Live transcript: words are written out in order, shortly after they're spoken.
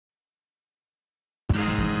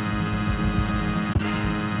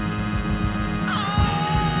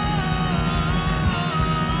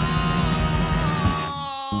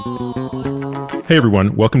Hey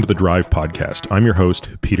everyone, welcome to the Drive Podcast. I'm your host,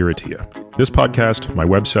 Peter Attia. This podcast, my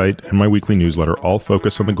website, and my weekly newsletter all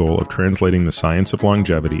focus on the goal of translating the science of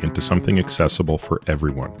longevity into something accessible for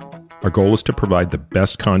everyone. Our goal is to provide the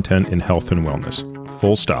best content in health and wellness,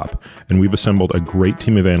 full stop, and we've assembled a great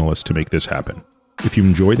team of analysts to make this happen. If you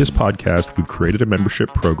enjoy this podcast, we've created a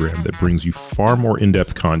membership program that brings you far more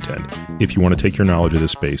in-depth content if you want to take your knowledge of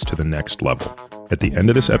this space to the next level. At the end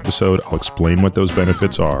of this episode, I'll explain what those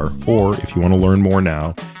benefits are, or if you want to learn more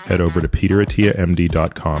now, head over to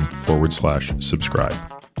peterattiamd.com/subscribe.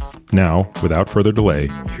 Now, without further delay,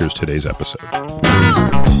 here's today's episode.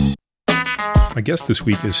 My guest this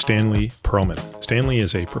week is Stanley Perlman. Stanley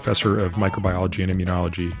is a professor of microbiology and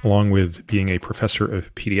immunology, along with being a professor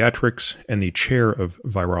of pediatrics and the chair of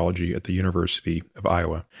virology at the University of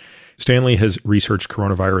Iowa. Stanley has researched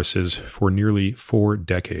coronaviruses for nearly 4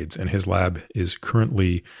 decades, and his lab is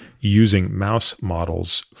currently using mouse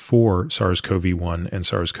models for SARS-CoV-1 and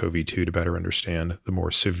SARS-CoV-2 to better understand the more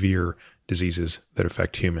severe diseases that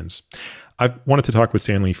affect humans. I've wanted to talk with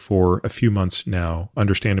Stanley for a few months now.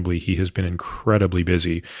 Understandably, he has been incredibly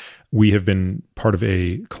busy. We have been part of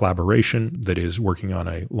a collaboration that is working on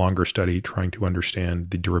a longer study trying to understand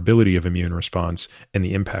the durability of immune response and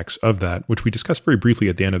the impacts of that, which we discussed very briefly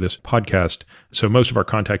at the end of this podcast. So most of our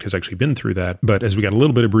contact has actually been through that. But as we got a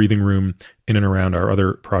little bit of breathing room in and around our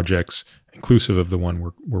other projects, inclusive of the one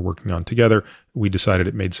we're working on together, we decided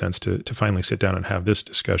it made sense to finally sit down and have this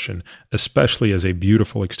discussion, especially as a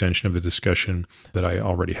beautiful extension of the discussion that I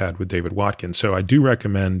already had with David Watkins. So I do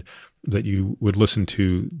recommend that you would listen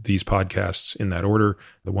to these podcasts in that order.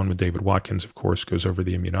 The one with David Watkins, of course, goes over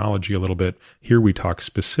the immunology a little bit. Here we talk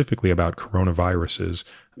specifically about coronaviruses,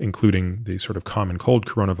 including the sort of common cold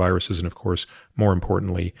coronaviruses, and of course, more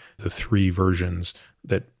importantly, the 3 versions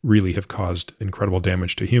that really have caused incredible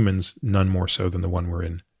damage to humans, none more so than the one we're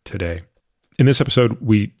in today. In this episode,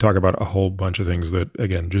 we talk about a whole bunch of things that,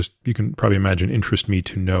 again, just you can probably imagine interest me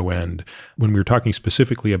to no end. When we were talking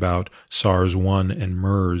specifically about SARS-1 and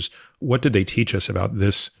MERS, what did they teach us about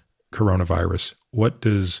this coronavirus? What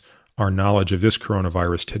does our knowledge of this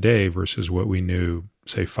coronavirus today versus what we knew,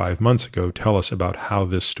 say, 5 months ago, tell us about how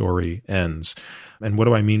this story ends? And what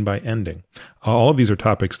do I mean by ending? All of these are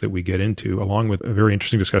topics that we get into, along with a very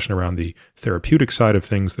interesting discussion around the therapeutic side of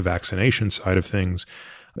things, the vaccination side of things,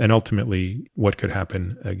 and ultimately what could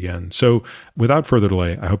happen again. So without further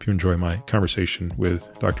delay, I hope you enjoy my conversation with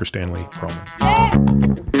Dr. Stanley Perlman.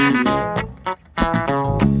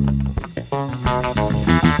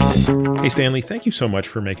 Hey, Stanley, thank you so much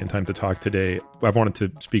for making time to talk today. I've wanted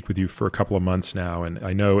to speak with you for a couple of months now, and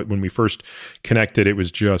I know when we first connected, it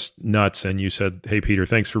was just nuts, and you said, hey, Peter,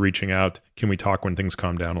 thanks for reaching out. Can we talk when things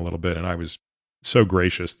calm down a little bit? And I was so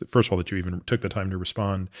gracious that, first of all, that you even took the time to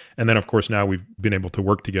respond. And then, of course, now we've been able to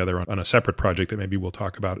work together on a separate project that maybe we'll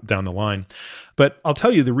talk about down the line. But I'll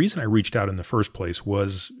tell you, the reason I reached out in the first place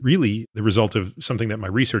was really the result of something that my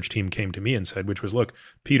research team came to me and said, which was, look,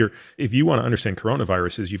 Peter, if you want to understand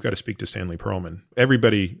coronaviruses, you've got to speak to Stanley Perlman.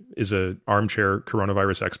 Everybody is an armchair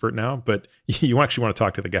coronavirus expert now, but you actually want to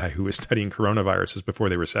talk to the guy who was studying coronaviruses before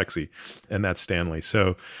they were sexy, and that's Stanley.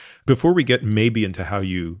 So before we get maybe into how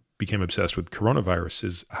you became obsessed with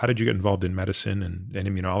coronaviruses, how did you get involved in medicine and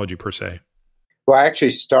immunology per se? Well, I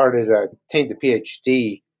actually obtained a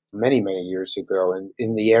Ph.D. many years ago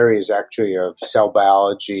in the areas actually of cell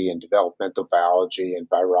biology and developmental biology and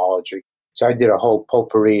virology. So I did a whole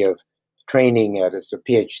potpourri of training as a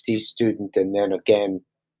Ph.D. student and then again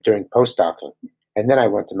during postdocing. And then I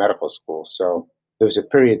went to medical school. So there was a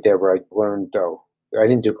period there where I learned, I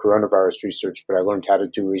didn't do coronavirus research, but I learned how to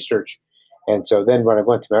do research. And so then when I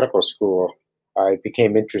went to medical school, I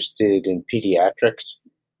became interested in pediatrics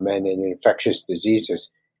and in infectious diseases.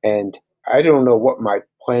 And I don't know what my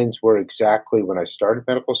plans were exactly when I started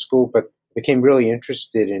medical school, but became really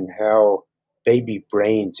interested in how baby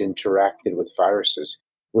brains interacted with viruses,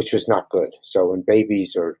 which was not good. So when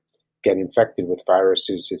babies get infected with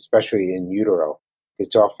viruses, especially in utero,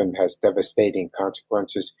 it often has devastating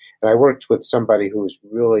consequences. And I worked with somebody who was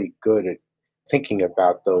really good at thinking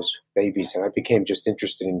about those babies, and I became just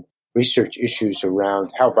interested in research issues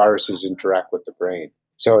around how viruses interact with the brain.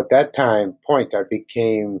 So at that point, I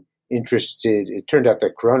became interested. It turned out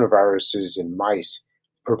that coronaviruses in mice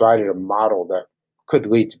provided a model that could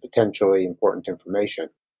lead to potentially important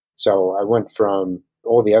information. So I went from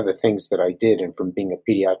all the other things that I did, and from being a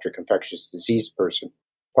pediatric infectious disease person,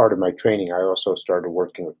 part of my training, I also started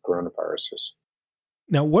working with coronaviruses.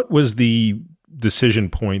 Now, what was the decision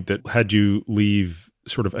point that had you leave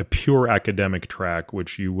sort of a pure academic track,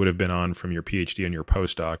 which you would have been on from your PhD and your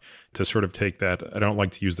postdoc, to sort of take that, I don't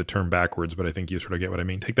like to use the term backwards, but I think you sort of get what I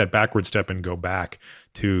mean. Take that backward step and go back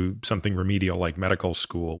to something remedial like medical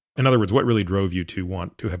school. In other words, what really drove you to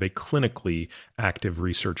want to have a clinically active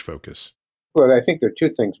research focus? Well, I think there are two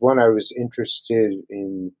things. One, I was interested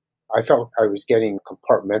in, I felt I was getting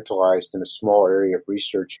compartmentalized in a small area of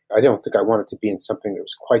research. I don't think I wanted to be in something that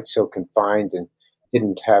was quite so confined and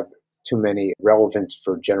didn't have too many relevance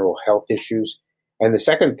for general health issues. And the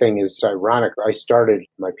second thing is ironic. I started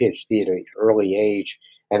my PhD at an early age,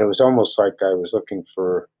 and it was almost like I was looking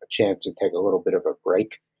for a chance to take a little bit of a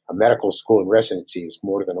break. A medical school and residency is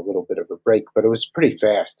more than a little bit of a break, but it was pretty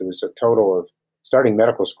fast. It was a total of starting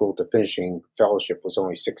medical school to finishing fellowship was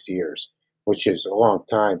only 6 years, which is a long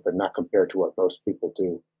time, but not compared to what most people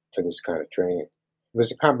do for this kind of training. It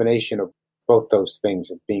was a combination of both those things,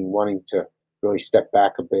 of being wanting to really step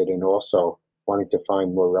back a bit and also wanting to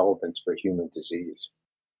find more relevance for human disease.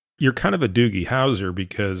 You're kind of a Doogie Howser,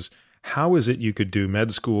 because how is it you could do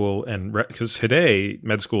med school and because today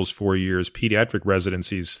med school is 4 years, pediatric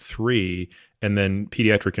residencies 3, and then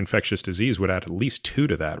pediatric infectious disease would add at least 2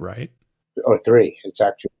 to that, right? Or 3. It's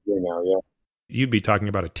actually 3 now, yeah. You'd be talking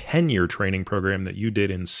about a 10-year training program that you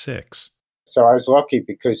did in 6. So I was lucky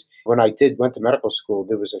because when I went to medical school,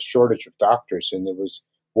 there was a shortage of doctors, and there was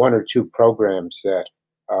 1 or 2 programs that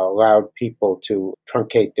allowed people to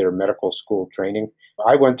truncate their medical school training.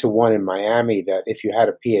 I went to one in Miami that if you had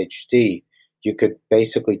a PhD, you could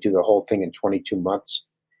basically do the whole thing in 22 months.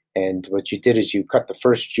 And what you did is you cut the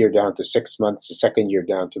first year down to 6 months, the second year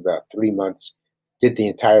down to about 3 months, did the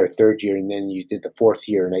entire third year, and then you did the fourth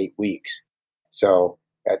year in 8 weeks. So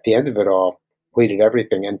at the end of it all, completed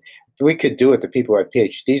everything. And we could do it. The people who had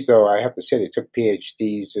PhDs, though, I have to say they took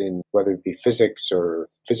PhDs in whether it be physics or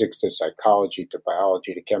physics to psychology to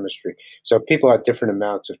biology to chemistry. So people had different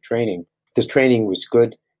amounts of training. The training was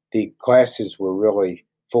good. The classes were really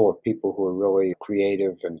full of people who were really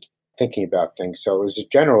creative and thinking about things. So it was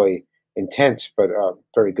generally intense, but a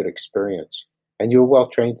very good experience. And you were well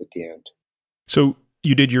trained at the end. So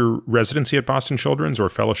you did your residency at Boston Children's or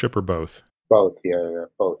fellowship or both? Both, yeah,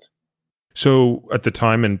 both. So at the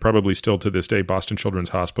time, and probably still to this day, Boston Children's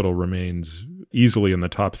Hospital remains easily in the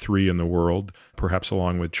top 3 in the world, perhaps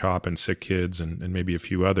along with CHOP and Sick Kids and maybe a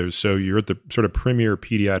few others. So you're at the sort of premier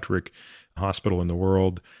pediatric hospital in the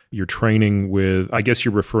world. You're training with, I guess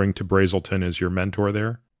you're referring to Brazelton as your mentor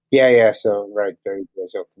there? Yeah. So, right, very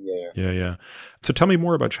Brazelton, yeah. Yeah. So tell me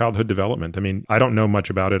more about childhood development. I mean, I don't know much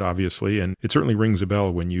about it, obviously, and it certainly rings a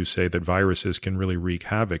bell when you say that viruses can really wreak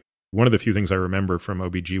havoc. One of the few things I remember from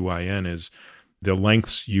OBGYN is the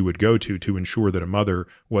lengths you would go to ensure that a mother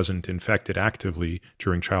wasn't infected actively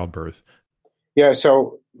during childbirth. Yeah,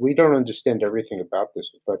 so we don't understand everything about this,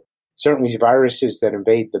 but certainly viruses that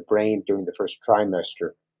invade the brain during the first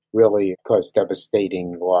trimester really cause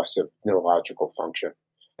devastating loss of neurological function.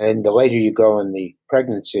 And the later you go in the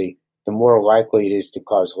pregnancy, the more likely it is to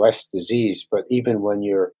cause less disease. But even when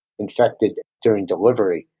you're infected during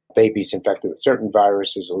delivery, babies infected with certain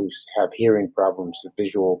viruses who have hearing problems,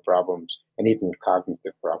 visual problems, and even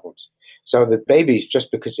cognitive problems. So the babies,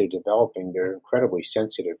 just because they're developing, they're incredibly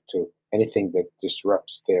sensitive to anything that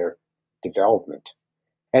disrupts their development.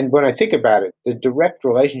 And when I think about it, the direct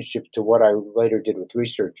relationship to what I later did with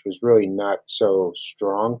research was really not so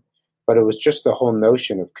strong, but it was just the whole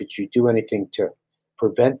notion of could you do anything to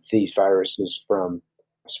prevent these viruses from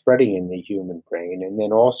spreading in the human brain? And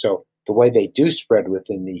then also the way they do spread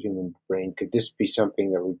within the human brain, could this be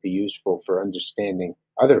something that would be useful for understanding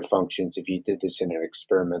other functions if you did this in an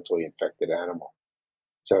experimentally infected animal?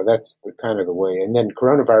 So that's the kind of the way. And then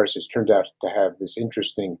coronaviruses turned out to have this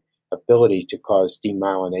interesting ability to cause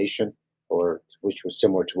demyelination, which was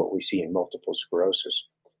similar to what we see in multiple sclerosis.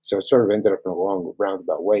 So it sort of ended up in a long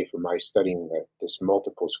roundabout way for my studying this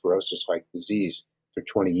multiple sclerosis-like disease for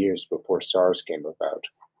 20 years before SARS came about.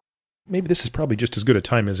 Maybe this is probably just as good a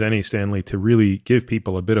time as any, Stanley, to really give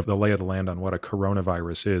people a bit of the lay of the land on what a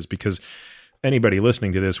coronavirus is, because anybody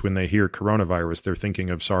listening to this, when they hear coronavirus, they're thinking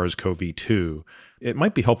of SARS-CoV-2. It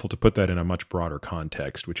might be helpful to put that in a much broader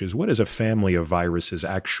context, which is what does a family of viruses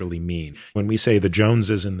actually mean? When we say the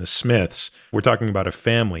Joneses and the Smiths, we're talking about a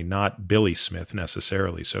family, not Billy Smith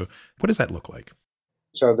necessarily. So what does that look like?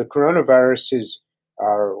 So the coronaviruses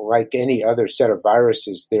are like any other set of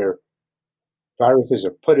viruses. Viruses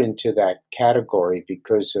are put into that category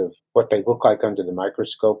because of what they look like under the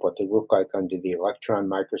microscope, what they look like under the electron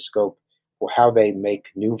microscope, or how they make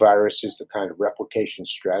new viruses, the kind of replication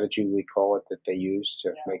strategy we call it that they use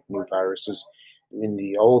to make new viruses. In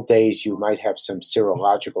the old days, you might have some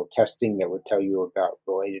serological testing that would tell you about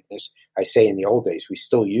relatedness. I say in the old days, we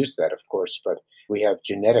still use that, of course, but we have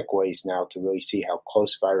genetic ways now to really see how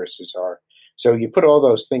close viruses are. So you put all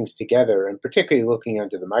those things together, and particularly looking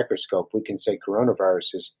under the microscope, we can say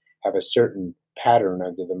coronaviruses have a certain pattern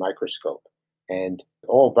under the microscope. And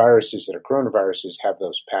all viruses that are coronaviruses have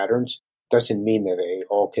those patterns. Doesn't mean that they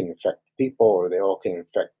all can infect people or they all can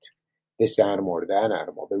infect this animal or that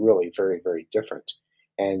animal. They're really very, very different.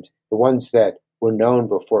 And the ones that were known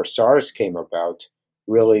before SARS came about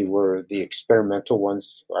really were the experimental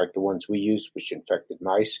ones, like the ones we used, which infected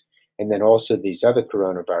mice, and then also these other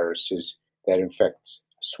coronaviruses that infect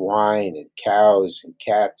swine and cows and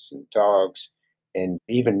cats and dogs. And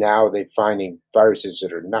even now they're finding viruses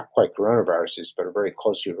that are not quite coronaviruses, but are very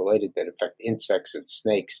closely related that affect insects and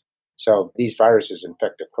snakes. So these viruses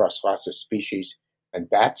infect across lots of species. And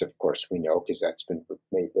bats, of course, we know, because that's been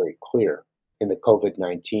made very clear in the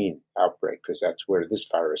COVID-19 outbreak, because that's where this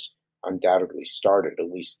virus undoubtedly started, at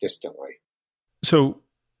least distantly. So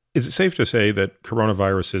is it safe to say that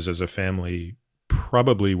coronaviruses as a family,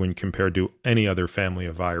 probably when compared to any other family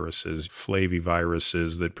of viruses,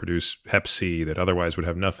 flaviviruses that produce hep C that otherwise would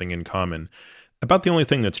have nothing in common, about the only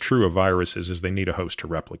thing that's true of viruses is they need a host to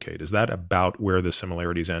replicate? Is that about where the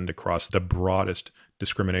similarities end across the broadest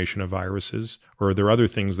discrimination of viruses? Or are there other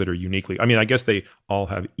things that are uniquely, I mean, I guess they all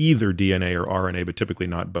have either DNA or RNA, but typically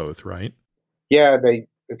not both, right? Yeah,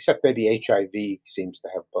 except maybe HIV seems to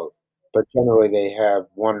have both. But generally they have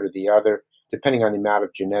one or the other. Depending on the amount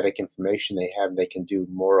of genetic information they have, they can do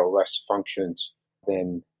more or less functions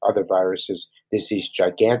than other viruses. There's these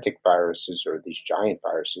gigantic viruses, or these giant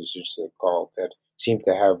viruses, as they're called, that seem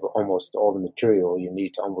to have almost all the material you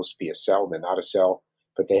need to almost be a cell. They're not a cell,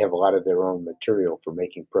 but they have a lot of their own material for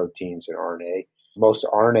making proteins and RNA. Most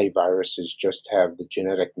RNA viruses just have the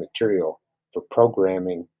genetic material for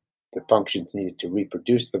programming the functions needed to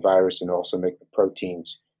reproduce the virus and also make the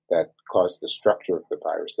proteins that cause the structure of the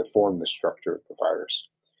virus, that form the structure of the virus.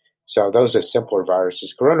 So those are simpler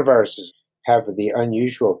viruses. Coronaviruses have the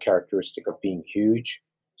unusual characteristic of being huge.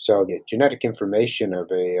 So the genetic information of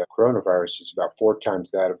a coronavirus is about 4 times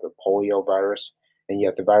that of the polio virus, and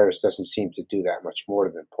yet the virus doesn't seem to do that much more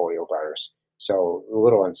than polio virus. So a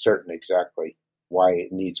little uncertain exactly why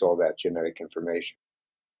it needs all that genetic information.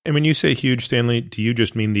 And when you say huge, Stanley, do you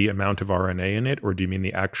just mean the amount of RNA in it, or do you mean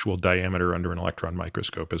the actual diameter under an electron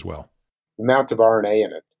microscope as well? The amount of RNA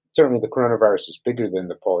in it. Certainly the coronavirus is bigger than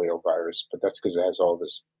the polio virus, but that's because it has all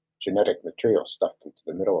this genetic material stuffed into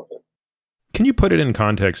the middle of it. Can you put it in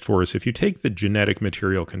context for us? If you take the genetic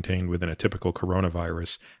material contained within a typical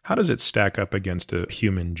coronavirus, how does it stack up against a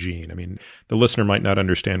human gene? I mean, the listener might not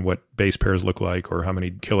understand what base pairs look like or how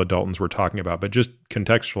many kilodaltons we're talking about, but just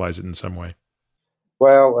contextualize it in some way.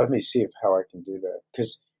 Well, let me see how I can do that,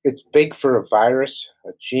 because it's big for a virus,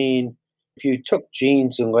 a gene. If you took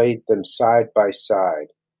genes and laid them side by side,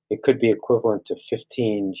 it could be equivalent to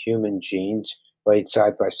 15 human genes laid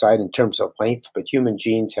side by side in terms of length, but human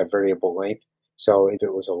genes have variable length. So if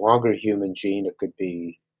it was a longer human gene, it could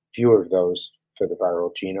be fewer of those for the viral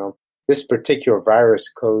genome. This particular virus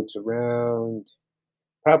codes around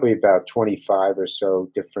probably about 25 or so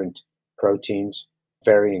different proteins,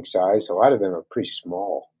 varying size. A lot of them are pretty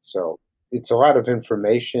small. So it's a lot of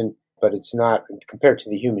information, but it's not, compared to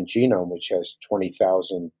the human genome, which has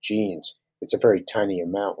 20,000 genes, it's a very tiny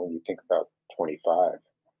amount when you think about 25.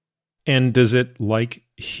 And does it, like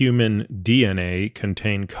human DNA,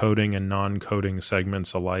 contain coding and non-coding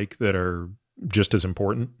segments alike that are just as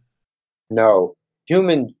important? No.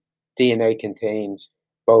 Human DNA contains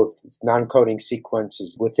both non-coding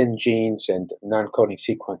sequences within genes and non-coding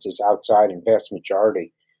sequences outside, and vast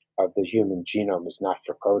majority of the human genome is not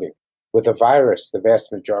for coding. With a virus, the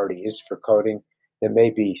vast majority is for coding. There may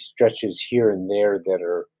be stretches here and there that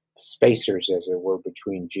are spacers, as it were,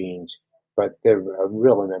 between genes, but they're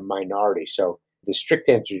really a minority. So the strict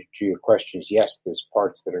answer to your question is yes, there's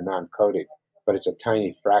parts that are non-coding, but it's a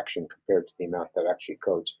tiny fraction compared to the amount that actually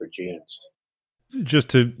codes for genes. Just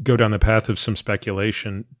to go down the path of some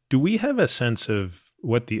speculation, do we have a sense of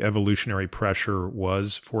what the evolutionary pressure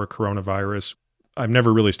was for a coronavirus? I've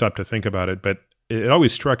never really stopped to think about it, but it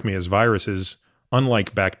always struck me as viruses,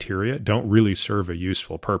 unlike bacteria, don't really serve a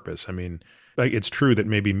useful purpose. I mean, like, it's true that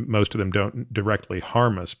maybe most of them don't directly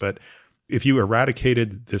harm us, but if you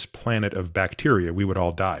eradicated this planet of bacteria, we would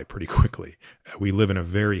all die pretty quickly. We live in a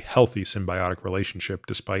very healthy symbiotic relationship,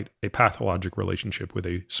 despite a pathologic relationship with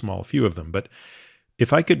a small few of them. But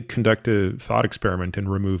if I could conduct a thought experiment and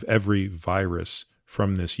remove every virus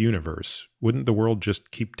from this universe, wouldn't the world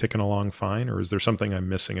just keep ticking along fine? Or is there something I'm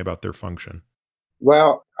missing about their function?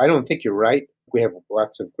 Well, I don't think you're right. We have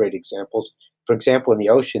lots of great examples. For example, in the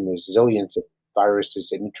ocean, there's zillions of viruses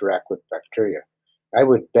that interact with bacteria. I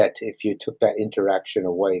would bet if you took that interaction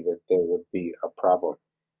away that there would be a problem.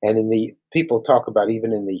 And people talk about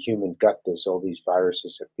even in the human gut, there's all these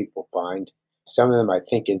viruses that people find. Some of them, I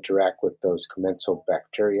think, interact with those commensal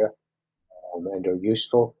bacteria and are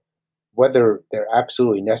useful. Whether they're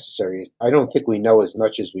absolutely necessary, I don't think we know as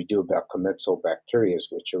much as we do about commensal bacteria,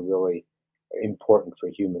 which are really important for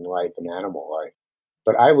human life and animal life.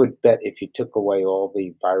 But I would bet if you took away all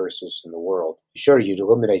the viruses in the world, sure, you'd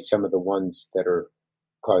eliminate some of the ones that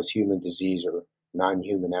cause human disease or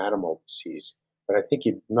non-human animal disease. But I think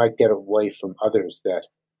you might get away from others that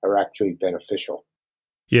are actually beneficial.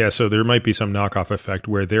 Yeah, so there might be some knockoff effect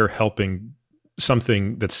where they're helping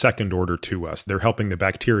something that's second order to us. They're helping the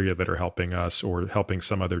bacteria that are helping us or helping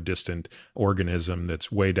some other distant organism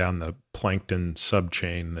that's way down the plankton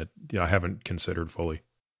subchain that I haven't considered fully.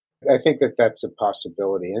 I think that that's a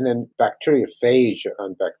possibility. And then bacteriophage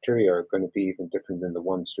on bacteria are going to be even different than the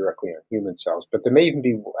ones directly on human cells. But there may even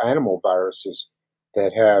be animal viruses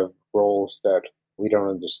that have roles that we don't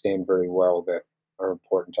understand very well that are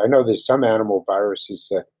important. I know there's some animal viruses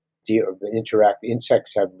that interact.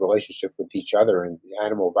 Insects have a relationship with each other, and the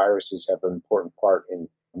animal viruses have an important part in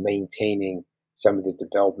maintaining some of the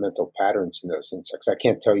developmental patterns in those insects. I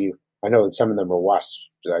can't tell you. I know that some of them are wasps,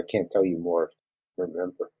 but I can't tell you more.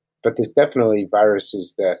 Remember. But there's definitely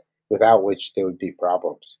viruses that without which there would be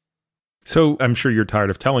problems. So I'm sure you're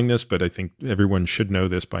tired of telling this, but I think everyone should know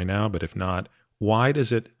this by now. But if not, why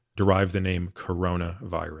does it derive the name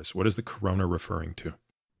coronavirus? What is the corona referring to?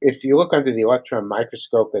 If you look under the electron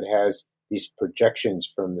microscope, it has these projections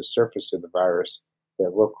from the surface of the virus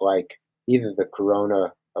that look like either the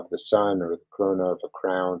corona of the sun or the corona of a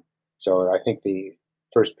crown. So I think the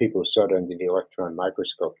first people who saw it under the electron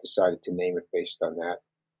microscope decided to name it based on that.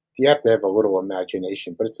 You have to have a little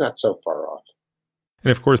imagination, but it's not so far off.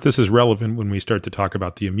 And of course, this is relevant when we start to talk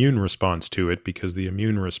about the immune response to it, because the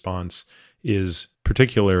immune response is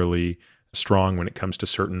particularly strong when it comes to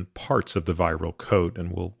certain parts of the viral coat.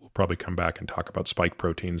 And we'll probably come back and talk about spike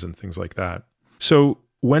proteins and things like that. So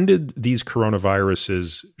when did these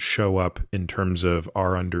coronaviruses show up in terms of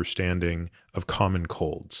our understanding of common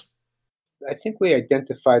colds? I think we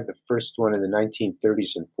identified the first one in the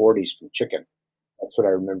 1930s and 40s from chicken. That's what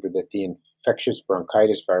I remember, that the infectious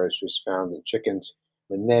bronchitis virus was found in chickens.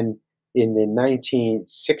 And then in the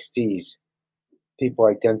 1960s, people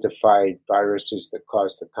identified viruses that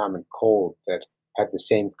caused the common cold that had the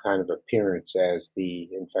same kind of appearance as the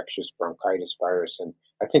infectious bronchitis virus. And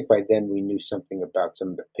I think by then we knew something about some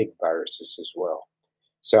of the pig viruses as well.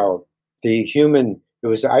 So it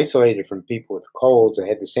was isolated from people with colds. It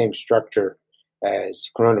had the same structure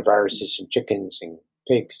as coronaviruses in chickens and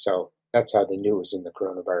pigs. So that's how they knew it was in the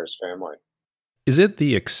coronavirus family. Is it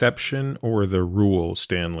the exception or the rule,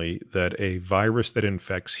 Stanley, that a virus that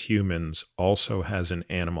infects humans also has an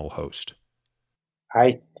animal host?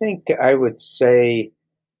 I think I would say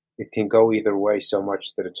it can go either way so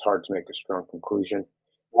much that it's hard to make a strong conclusion.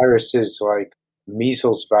 Viruses like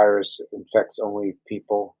measles virus infects only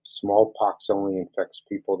people, smallpox only infects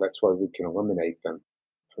people. That's why we can eliminate them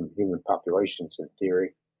from human populations in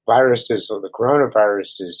theory. Viruses, or the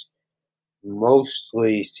coronaviruses,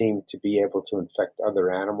 mostly seem to be able to infect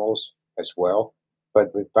other animals as well.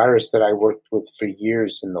 But the virus that I worked with for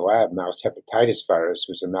years in the lab, mouse hepatitis virus,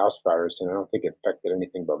 was a mouse virus, and I don't think it infected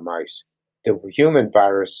anything but mice. The human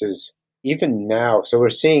viruses, even now, so we're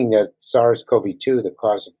seeing that SARS-CoV-2, the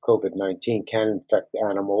cause of COVID-19, can infect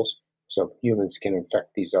animals. So humans can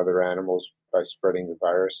infect these other animals by spreading the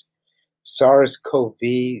virus. SARS-CoV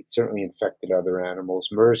certainly infected other animals.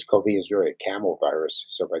 MERS-CoV is really a camel virus,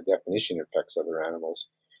 so by definition it affects other animals.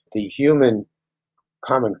 The human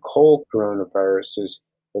common cold coronaviruses,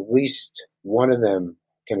 at least one of them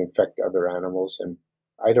can infect other animals, and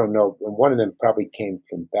I don't know, one of them probably came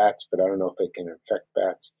from bats, but I don't know if it can infect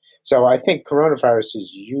bats. So I think coronaviruses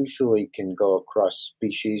usually can go across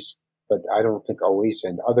species, but I don't think always,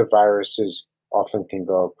 and other viruses often can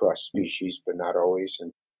go across species, but not always.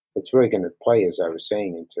 And it's really going to play, as I was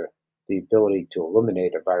saying, into the ability to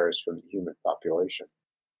eliminate a virus from the human population.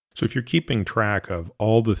 So if you're keeping track of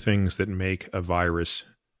all the things that make a virus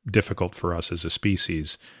difficult for us as a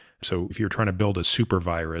species, so if you're trying to build a super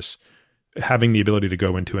virus, having the ability to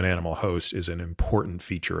go into an animal host is an important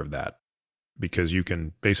feature of that, because you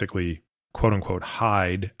can basically, quote unquote,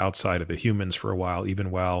 hide outside of the humans for a while,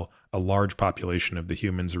 even while a large population of the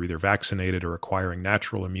humans are either vaccinated or acquiring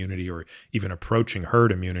natural immunity or even approaching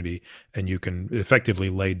herd immunity, and you can effectively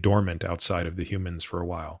lay dormant outside of the humans for a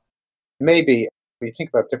while. Maybe. When you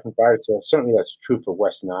think about different viruses, well, certainly that's true for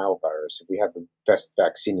West Nile virus. If we have the best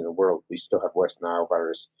vaccine in the world, we still have West Nile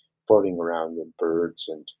virus floating around in birds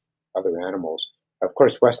and other animals. Of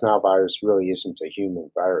course, West Nile virus really isn't a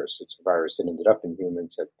human virus. It's a virus that ended up in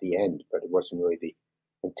humans at the end, but it wasn't really the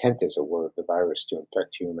intent, as it were, of the virus to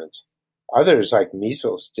infect humans. Others, like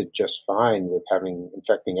measles, did just fine with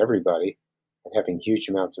infecting everybody and having huge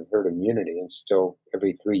amounts of herd immunity, and still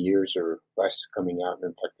every 3 years or less coming out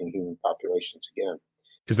and infecting human populations again.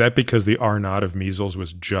 Is that because the R naught of measles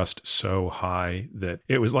was just so high that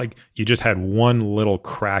it was like you just had one little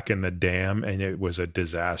crack in the dam and it was a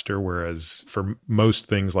disaster? Whereas for most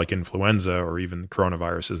things like influenza or even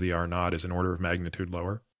coronaviruses, the R naught is an order of magnitude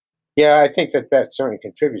lower? Yeah, I think that certainly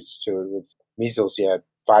contributes to it. With measles, you had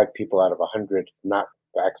 5 people out of 100 not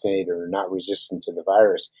vaccinated or not resistant to the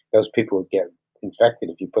virus. Those people would get infected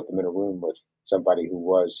if you put them in a room with somebody who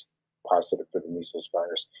was positive for the measles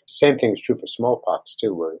virus. Same thing is true for smallpox,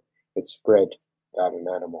 too, where it spread without an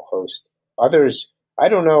animal host. Others, I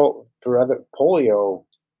don't know, for other polio,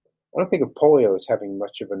 I don't think of polio as having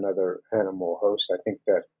much of another animal host. I think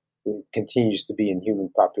that it continues to be in human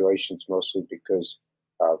populations mostly because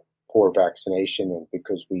of poor vaccination and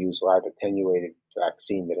because we use live attenuated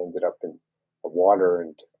vaccine that ended up in the water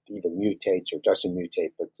and either mutates or doesn't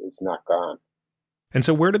mutate, but it's not gone. And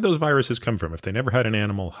so where did those viruses come from? If they never had an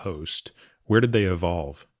animal host, where did they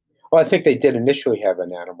evolve? Well, I think they did initially have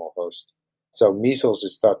an animal host. So measles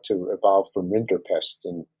is thought to evolve from rinderpest,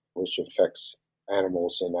 which affects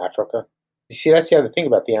animals in Africa. You see, that's the other thing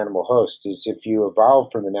about the animal host, is if you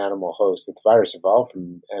evolve from an animal host, if the virus evolved from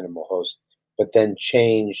an animal host, but then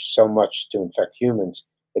changed so much to infect humans,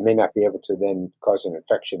 it may not be able to then cause an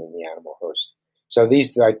infection in the animal host. So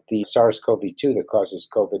these, like the SARS-CoV-2 that causes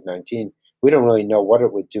COVID-19, we don't really know what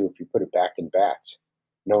it would do if you put it back in bats.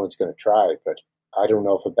 No one's going to try, but I don't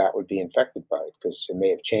know if a bat would be infected by it because it may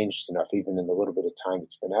have changed enough even in the little bit of time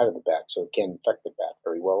it's been out of the bat, so it can't infect the bat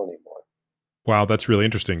very well anymore. Wow, that's really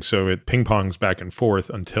interesting. So it ping-pongs back and forth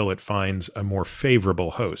until it finds a more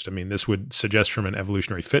favorable host. I mean, this would suggest from an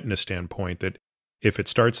evolutionary fitness standpoint that if it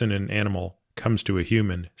starts in an animal, comes to a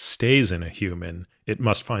human, stays in a human, it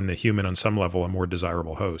must find the human on some level a more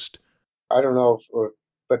desirable host. I don't know,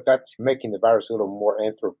 but that's making the virus a little more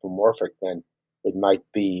anthropomorphic than it might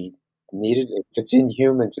be needed. If it's in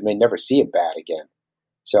humans, it may never see a bat again.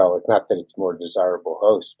 So it's not that it's more desirable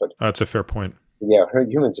host, but That's a fair point. yeah,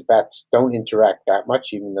 humans and bats don't interact that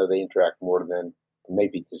much, even though they interact more than may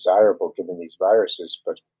be desirable given these viruses.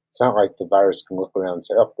 But it's not like the virus can look around and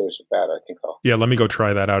say, oh, there's a bat. I think I'll. Yeah, let me go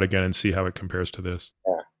try that out again and see how it compares to this.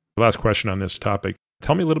 Yeah. Last question on this topic.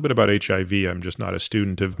 Tell me a little bit about HIV. I'm just not a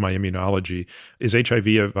student of my immunology. Is HIV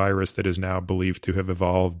a virus that is now believed to have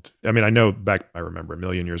evolved? I mean, I remember a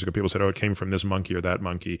million years ago, people said, oh, it came from this monkey or that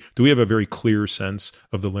monkey. Do we have a very clear sense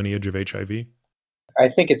of the lineage of HIV? I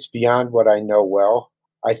think it's beyond what I know well.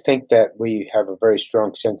 I think that we have a very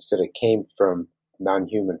strong sense that it came from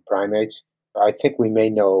non-human primates. I think we may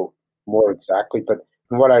know more exactly, but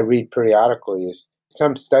from what I read periodically is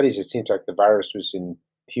some studies, it seems like the virus was in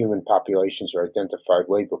human populations are identified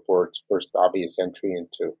way before its first obvious entry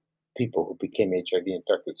into people who became HIV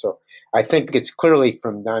infected. So I think it's clearly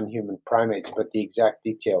from non-human primates, but the exact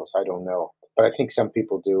details I don't know. But I think some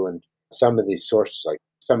people do, and some of these sources, like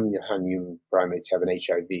some non-human primates, have an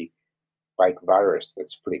HIV-like virus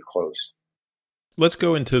that's pretty close. Let's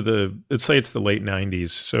go into let's say it's the late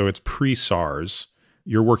 90s, so it's pre-SARS.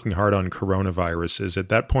 You're working hard on coronaviruses. At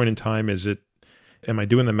that point in time, am I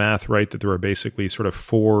doing the math right that there are basically sort of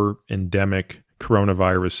 4 endemic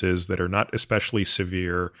coronaviruses that are not especially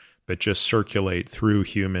severe, but just circulate through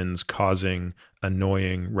humans, causing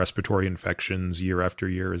annoying respiratory infections year after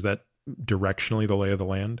year? Is that directionally the lay of the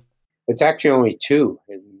land? It's actually only 2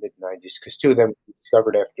 in the mid-90s, because 2 of them were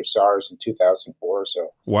discovered after SARS in 2004 or so.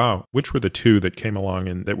 Wow. Which were the 2 that came along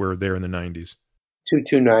and that were there in the 90s?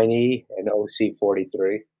 229E and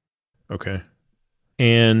OC43. Okay.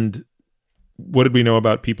 And what did we know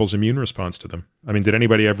about people's immune response to them? I mean, did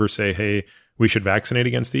anybody ever say, hey, we should vaccinate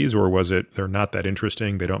against these? Or was it, they're not that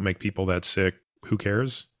interesting, they don't make people that sick, who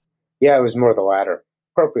cares? Yeah, it was more the latter.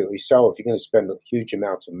 Appropriately so. If you're going to spend huge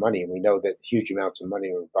amounts of money, and we know that huge amounts of money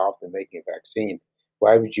are involved in making a vaccine,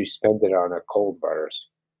 why would you spend it on a cold virus?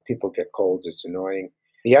 People get colds, it's annoying.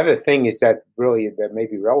 The other thing is that may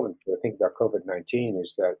be relevant for the thing about COVID-19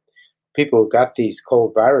 is that people who got these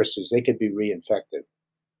cold viruses, they could be reinfected.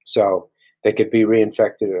 So they could be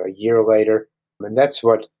reinfected a year later. And that's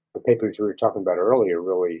what the papers we were talking about earlier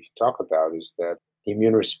really talk about, is that the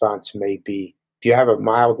immune response may be, if you have a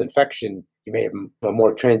mild infection, you may have a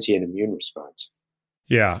more transient immune response.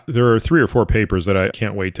 Yeah, there are 3 or 4 papers that I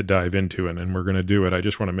can't wait to dive into, and we're going to do it. I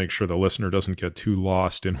just want to make sure the listener doesn't get too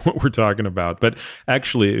lost in what we're talking about. But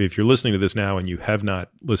actually, if you're listening to this now and you have not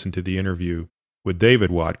listened to the interview with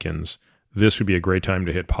David Watkins, this would be a great time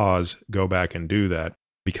to hit pause, go back and do that.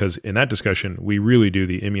 Because in that discussion, we really do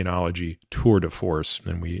the immunology tour de force,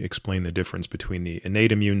 and we explain the difference between the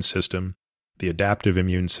innate immune system, the adaptive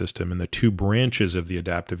immune system, and the 2 branches of the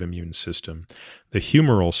adaptive immune system, the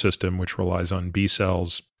humoral system, which relies on B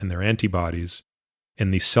cells and their antibodies,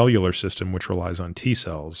 and the cellular system, which relies on T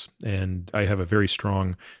cells. And I have a very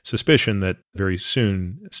strong suspicion that very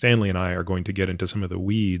soon, Stanley and I are going to get into some of the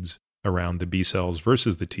weeds around the B cells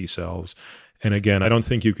versus the T cells. And again, I don't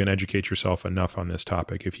think you can educate yourself enough on this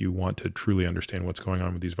topic if you want to truly understand what's going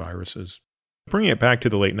on with these viruses. Bringing it back to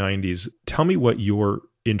the late 90s, tell me what your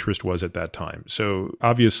interest was at that time. So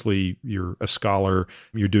obviously, you're a scholar,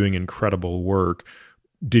 you're doing incredible work.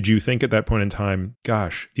 Did you think at that point in time,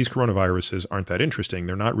 gosh, these coronaviruses aren't that interesting.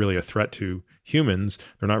 They're not really a threat to humans.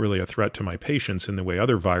 They're not really a threat to my patients in the way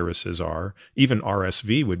other viruses are. Even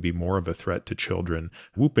RSV would be more of a threat to children.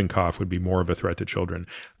 Whooping cough would be more of a threat to children.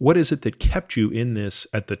 What is it that kept you in this,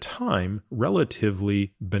 at the time,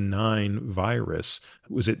 relatively benign virus?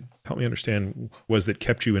 Was it, help me understand, was that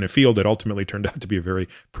kept you in a field that ultimately turned out to be a very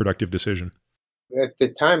productive decision? At the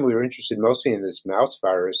time, we were interested mostly in this mouse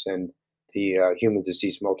virus and the human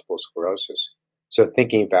disease multiple sclerosis. So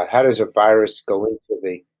thinking about how does a virus go into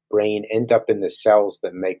the brain, end up in the cells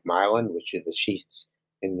that make myelin, which are the sheaths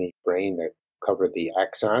in the brain that cover the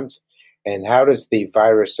axons, and how does the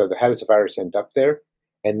virus, how does the virus end up there?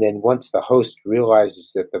 And then once the host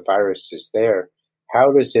realizes that the virus is there,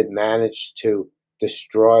 how does it manage to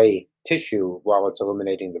destroy tissue while it's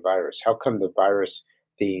eliminating the virus? How come the virus,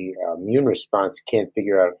 the immune response can't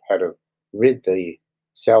figure out how to rid the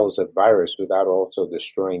cells of virus without also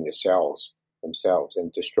destroying the cells themselves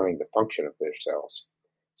and destroying the function of their cells?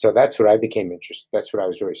 So that's what I became interested. That's what I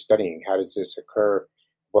was really studying. How does this occur?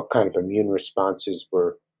 What kind of immune responses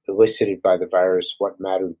were elicited by the virus? What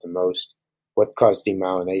mattered the most? What caused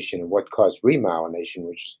demyelination and what caused remyelination,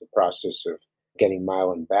 which is the process of getting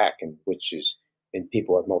myelin back, and which is in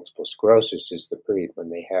people with multiple sclerosis is the period when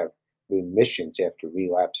they have remissions after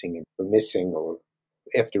relapsing and remissing, or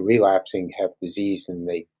after relapsing have disease and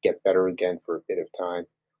they get better again for a bit of time,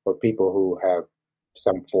 or people who have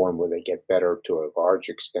some form where they get better to a large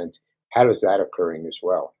extent. How does that occurring as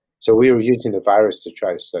well? So we were using the virus to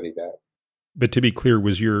try to study that. But to be clear,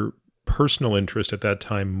 was your personal interest at that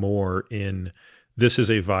time more in this is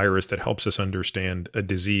a virus that helps us understand a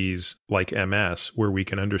disease like MS, where we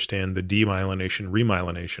can understand the demyelination,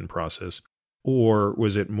 remyelination process? Or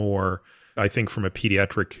was it more, I think from a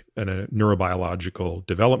pediatric and a neurobiological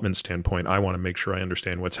development standpoint, I want to make sure I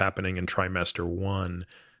understand what's happening in trimester 1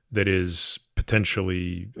 that is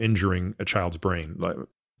potentially injuring a child's brain?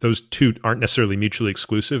 Those 2 aren't necessarily mutually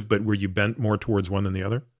exclusive, but were you bent more towards one than the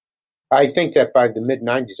other? I think that by the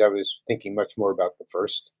mid-90s, I was thinking much more about the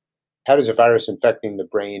first. How does a virus infecting the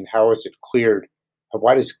brain, how is it cleared?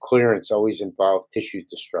 Why does clearance always involve tissue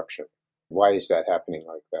destruction? Why is that happening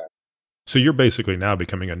like that? So you're basically now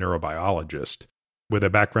becoming a neurobiologist with a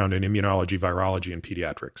background in immunology, virology, and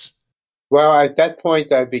pediatrics. Well, at that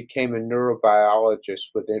point, I became a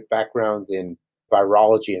neurobiologist with a background in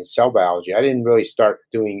virology and cell biology. I didn't really start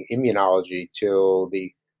doing immunology till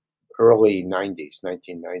the early 90s,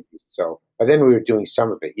 1990s. So, but then we were doing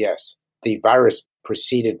some of it, yes. The virus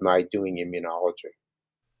preceded my doing immunology.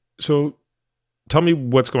 So tell me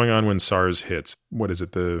what's going on when SARS hits. What is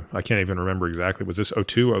it? I can't even remember exactly. Was this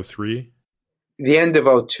 02, 03? The end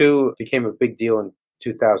of '02 became a big deal in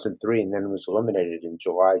 2003, and then was eliminated in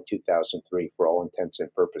July 2003 for all intents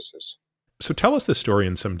and purposes. So tell us the story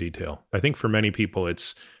in some detail. I think for many people,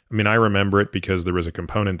 I remember it because there was a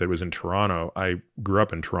component that was in Toronto. I grew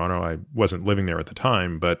up in Toronto. I wasn't living there at the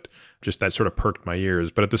time, but just that sort of perked my ears.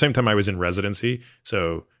 But at the same time, I was in residency,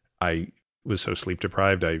 so I was so sleep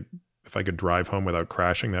deprived. If I could drive home without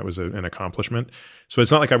crashing, that was an accomplishment. So it's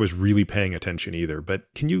not like I was really paying attention either.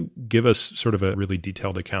 But can you give us sort of a really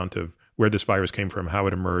detailed account of where this virus came from, how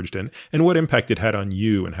it emerged, and what impact it had on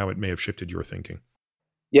you and how it may have shifted your thinking?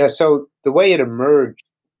 Yeah, so the way it emerged,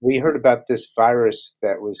 we heard about this virus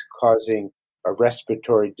that was causing a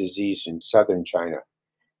respiratory disease in southern China.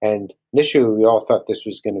 And initially, we all thought this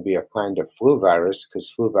was going to be a kind of flu virus,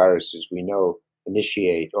 because flu viruses, we know,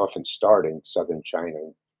 often start in southern China.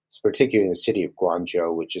 It's particularly in the city of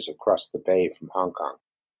Guangzhou, which is across the bay from Hong Kong.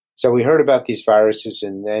 So we heard about these viruses,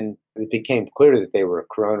 and then it became clear that they were a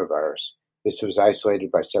coronavirus. This was isolated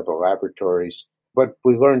by several laboratories. What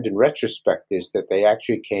we learned in retrospect is that they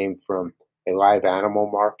actually came from a live animal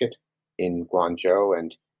market in Guangzhou.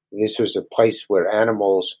 And this was a place where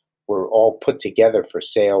animals were all put together for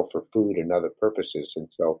sale for food and other purposes. And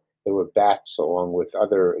so there were bats along with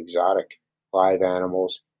other exotic live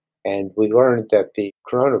animals. And we learned that the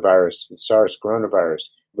coronavirus, the SARS coronavirus,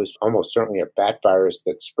 was almost certainly a bat virus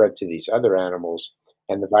that spread to these other animals.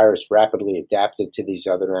 And the virus rapidly adapted to these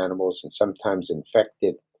other animals and sometimes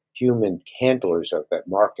infected human handlers of that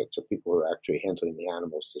market. So people who were actually handling the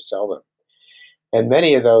animals to sell them. And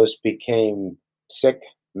many of those became sick.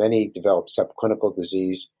 Many developed subclinical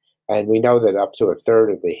disease. And we know that up to a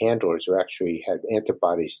third of the handlers actually had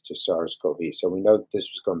antibodies to SARS-CoV. So we know that this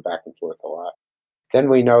was going back and forth a lot. Then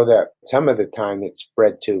we know that some of the time it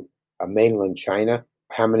spread to mainland China.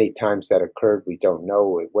 How many times that occurred, we don't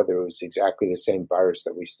know. Whether it was exactly the same virus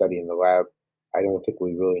that we study in the lab, I don't think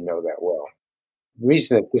we really know that well. The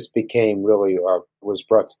reason that this became really was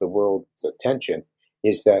brought to the world's attention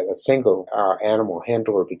is that a single animal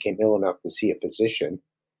handler became ill enough to see a physician.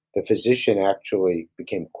 The physician actually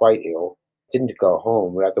became quite ill, didn't go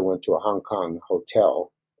home, rather went to a Hong Kong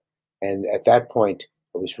hotel. And at that point,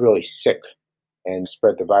 it was really sick and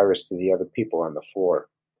spread the virus to the other people on the floor.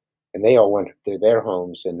 And they all went to their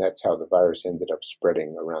homes, and that's how the virus ended up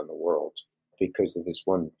spreading around the world because of this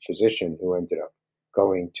one physician who ended up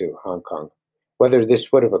going to Hong Kong. Whether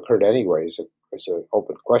this would have occurred anyway is an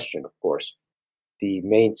open question, of course. The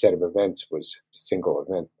main set of events was a single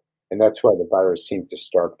event, and that's why the virus seemed to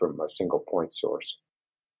start from a single point source.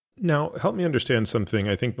 Now, help me understand something.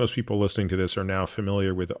 I think most people listening to this are now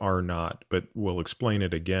familiar with R naught, but we'll explain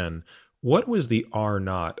it again. What was the R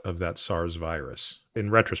naught of that SARS virus?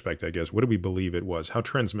 In retrospect, I guess, what do we believe it was? How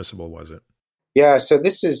transmissible was it? Yeah, so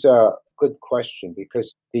this is a good question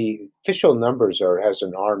because the official numbers has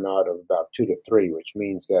an R naught of about 2 to 3, which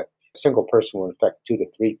means that a single person will infect 2 to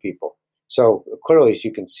 3 people. So clearly, as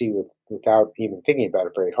you can see, without even thinking about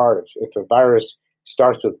it very hard, if a virus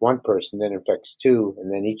starts with one person, then infects 2,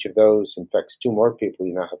 and then each of those infects 2 more people,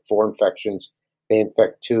 you now have 4 infections. They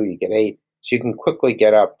infect 2, you get 8. So you can quickly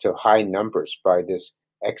get up to high numbers by this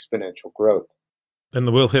exponential growth.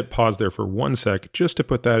 And we'll hit pause there for 1 sec, just to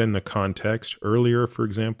put that in the context. Earlier, for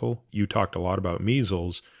example, you talked a lot about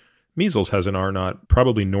measles. Measles has an R naught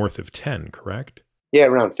probably north of 10, correct? Yeah,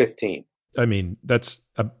 around 15. I mean, that's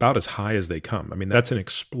about as high as they come. I mean, that's an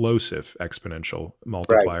explosive exponential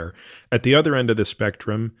multiplier. Right. At the other end of the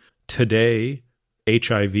spectrum, today,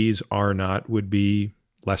 HIV's R naught would be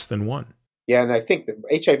less than 1. Yeah, and I think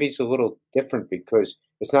that HIV is a little different because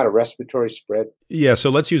it's not a respiratory spread. Yeah, so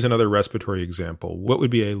let's use another respiratory example. What would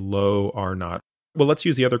be a low R naught? Well, let's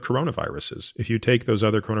use the other coronaviruses. If you take those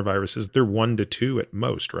other coronaviruses, they're 1 to 2 at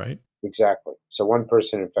most, right? Exactly. So one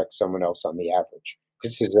person infects someone else on the average.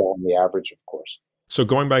 This is on the average, of course. So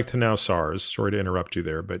going back to now SARS, sorry to interrupt you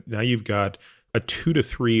there, but now you've got a 2 to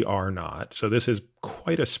 3 R naught. So this is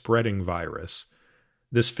quite a spreading virus.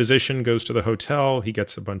 This physician goes to the hotel, he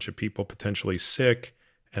gets a bunch of people potentially sick,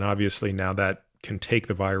 and obviously now that can take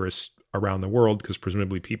the virus around the world because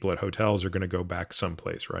presumably people at hotels are going to go back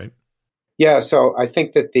someplace, right? Yeah, so I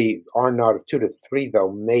think that the R naught of 2 to 3,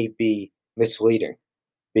 though, may be misleading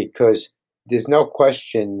because there's no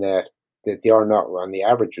question that the R naught on the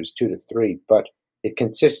average was 2 to 3, but it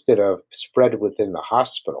consisted of spread within the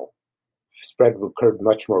hospital. Spread occurred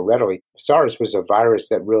much more readily. SARS was a virus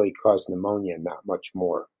that really caused pneumonia, not much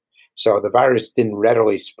more. So the virus didn't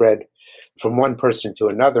readily spread from one person to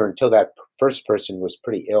another until that first person was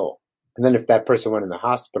pretty ill. And then if that person went in the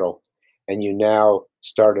hospital and you now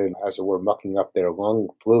started, as it were, mucking up their lung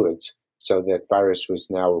fluids so that virus was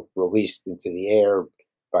now released into the air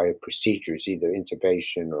by procedures, either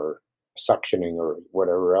intubation or suctioning or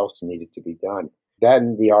whatever else needed to be done,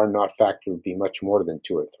 then the R naught factor would be much more than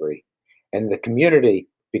 2 or 3. And the community,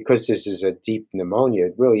 because this is a deep pneumonia,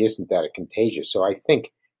 it really isn't that contagious. So I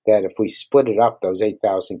think that if we split it up, those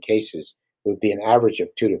 8,000 cases, it would be an average of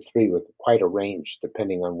 2 to 3 with quite a range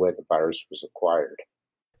depending on where the virus was acquired.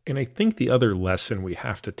 And I think the other lesson we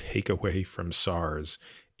have to take away from SARS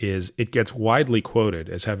is it gets widely quoted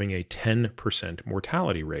as having a 10%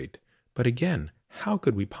 mortality rate. But again, how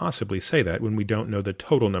could we possibly say that when we don't know the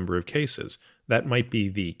total number of cases? That might be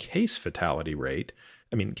the case fatality rate.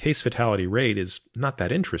 I mean, case fatality rate is not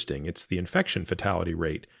that interesting. It's the infection fatality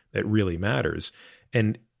rate that really matters.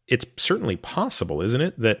 And it's certainly possible, isn't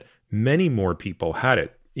it, that many more people had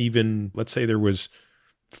it. Even, let's say there was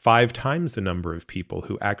 5 times the number of people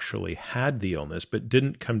who actually had the illness, but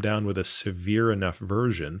didn't come down with a severe enough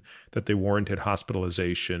version that they warranted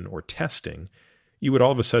hospitalization or testing. You would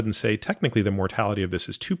all of a sudden say, technically, the mortality of this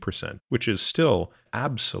is 2%, which is still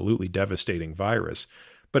absolutely devastating virus.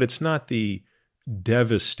 But it's not the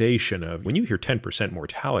devastation of when you hear 10%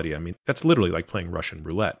 mortality, I mean, that's literally like playing Russian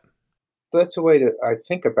roulette. That's a way to I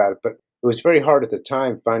think about it, but it was very hard at the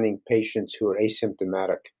time finding patients who were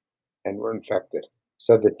asymptomatic and were infected.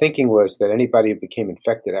 So the thinking was that anybody who became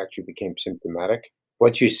infected actually became symptomatic.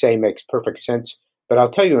 What you say makes perfect sense, but I'll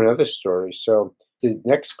tell you another story. So the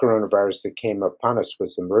next coronavirus that came upon us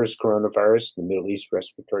was the MERS coronavirus, the Middle East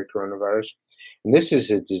respiratory coronavirus. And this is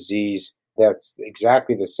a disease that's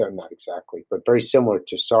exactly the same, not exactly, but very similar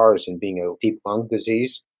to SARS in being a deep lung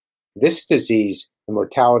disease. This disease, the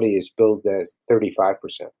mortality is billed as 35%.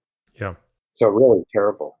 Yeah. So really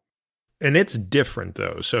terrible. And it's different,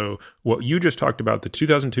 though. So what you just talked about, the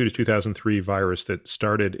 2002 to 2003 virus that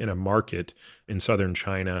started in a market in southern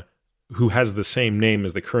China, who has the same name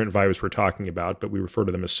as the current virus we're talking about, but we refer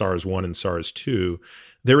to them as SARS-1 and SARS-2,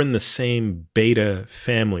 they're in the same beta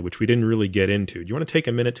family, which we didn't really get into. Do you want to take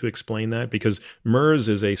a minute to explain that? Because MERS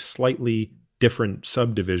is a slightly different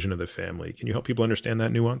subdivision of the family. Can you help people understand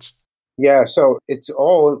that nuance? Yeah, so it's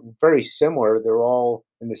all very similar. They're all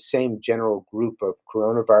in the same general group of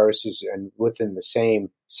coronaviruses and within the same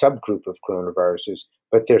subgroup of coronaviruses,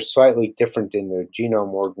 but they're slightly different in their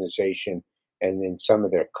genome organization and in some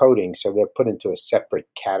of their coding. So they're put into a separate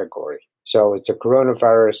category. So it's a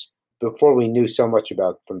coronavirus. Before we knew so much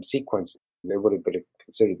about from sequence, they would have been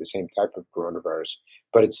considered the same type of coronavirus,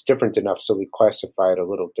 but it's different enough. So we classify it a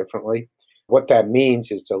little differently. What that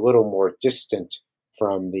means is it's a little more distant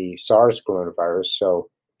from the SARS coronavirus. So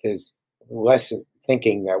there's less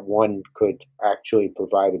thinking that one could actually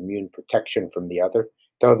provide immune protection from the other.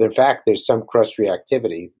 Though, in fact, there's some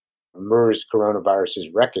cross-reactivity. MERS coronavirus is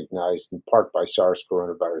recognized in part by SARS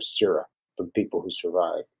coronavirus sera from people who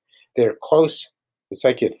survived. They're close. It's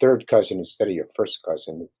like your third cousin instead of your first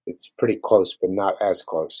cousin. It's pretty close, but not as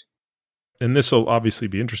close. And this will obviously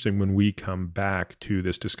be interesting when we come back to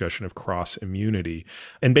this discussion of cross immunity.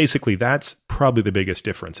 And basically, that's probably the biggest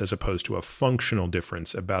difference as opposed to a functional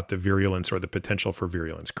difference about the virulence or the potential for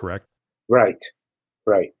virulence, correct? Right.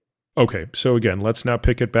 Okay. So again, let's now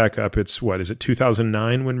pick it back up. It's what, is it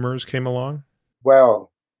 2009 when MERS came along?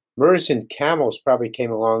 Well, MERS in camels probably came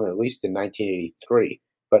along at least in 1983,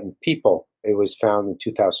 but in people, it was found in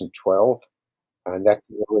 2012, and that's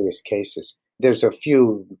the earliest cases. There's a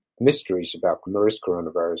few mysteries about MERS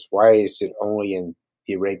coronavirus. Why is it only in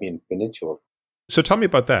the Arabian Peninsula? So tell me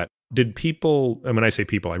about that. Did people, and when I say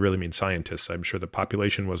people, I really mean scientists. I'm sure the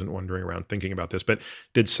population wasn't wandering around thinking about this, but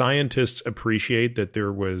did scientists appreciate that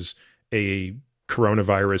there was a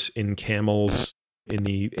coronavirus in camels in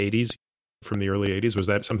the 80s, from the early 80s? Was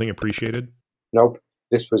that something appreciated? Nope.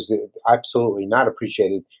 This was absolutely not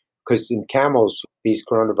appreciated because in camels, these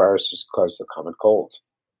coronaviruses cause the common cold.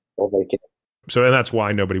 Well, they can. So, and that's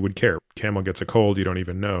why nobody would care. Camel gets a cold, you don't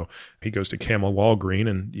even know. He goes to Camel Walgreen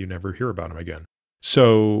and you never hear about him again.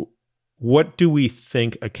 So what do we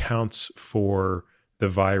think accounts for the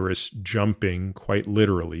virus jumping quite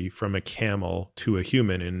literally from a camel to a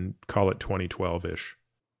human in, call it 2012-ish?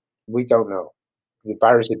 We don't know. The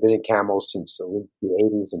virus had been in camels since the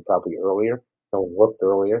 80s and probably earlier. No one looked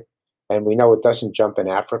earlier. And we know it doesn't jump in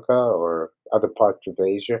Africa or other parts of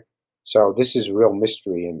Asia. So this is a real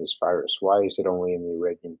mystery in this virus. Why is it only in the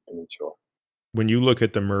Arabian Peninsula? When you look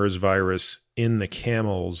at the MERS virus in the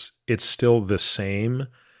camels, it's still the same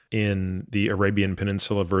in the Arabian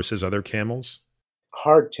Peninsula versus other camels?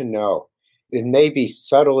 Hard to know. It may be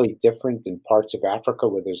subtly different in parts of Africa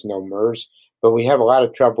where there's no MERS, but we have a lot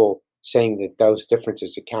of trouble saying that those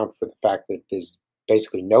differences account for the fact that there's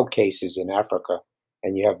basically no cases in Africa,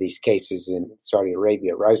 and you have these cases in Saudi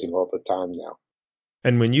Arabia rising all the time now.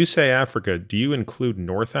 And when you say Africa, do you include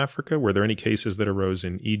North Africa? Were there any cases that arose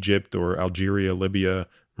in Egypt or Algeria, Libya,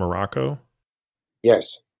 Morocco?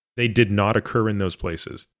 Yes. They did not occur in those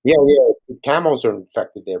places. Yeah. Camels are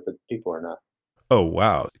infected there, but people are not. Oh,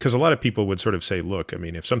 wow. Because a lot of people would sort of say, look, I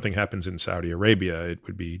mean, if something happens in Saudi Arabia, it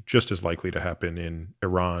would be just as likely to happen in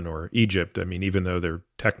Iran or Egypt. I mean, even though they're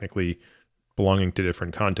technically belonging to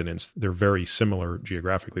different continents, they're very similar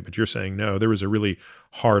geographically. But you're saying, no, there was a really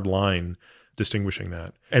hard line distinguishing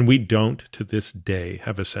that. And we don't, to this day,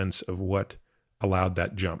 have a sense of what allowed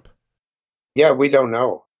that jump. Yeah, we don't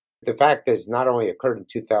know. The fact is, not only occurred in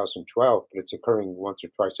 2012, but it's occurring once or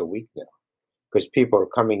twice a week now because people are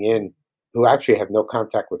coming in who actually have no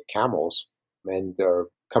contact with camels and are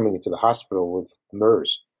coming into the hospital with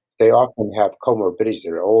MERS. They often have comorbidities.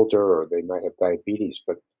 They're older or they might have diabetes,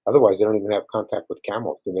 but otherwise they don't even have contact with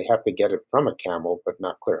camels. And they have to get it from a camel, but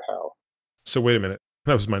not clear how. So wait a minute.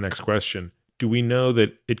 That was my next question. Do we know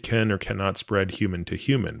that it can or cannot spread human to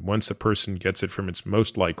human? Once a person gets it from its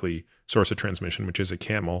most likely source of transmission, which is a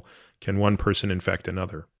camel, can one person infect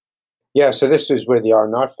another? Yeah, so this is where the R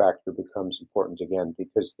naught factor becomes important again,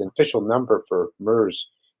 because the official number for MERS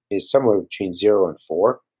is somewhere between 0 and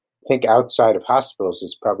 4. I think outside of hospitals,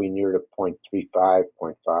 it's probably near to 0.35, zero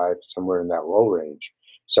point 0.5, somewhere in that low range.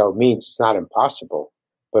 So it means it's not impossible,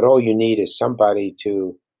 but all you need is somebody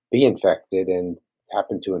to be infected and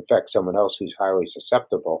happen to infect someone else who's highly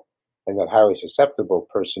susceptible. And that highly susceptible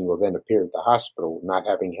person will then appear at the hospital not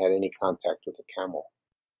having had any contact with a camel.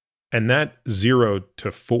 And that 0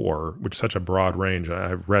 to 4, which is such a broad range,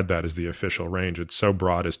 I've read that as the official range. It's so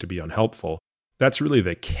broad as to be unhelpful. That's really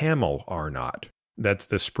the camel R naught. That's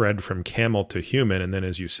the spread from camel to human. And then,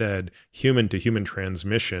 as you said, human to human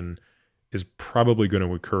transmission is probably going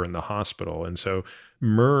to occur in the hospital. And so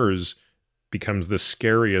MERS becomes the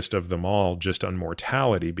scariest of them all just on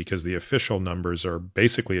mortality, because the official numbers are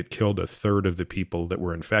basically it killed a third of the people that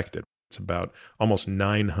were infected. It's about almost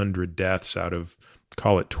 900 deaths out of,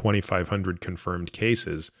 call it 2,500 confirmed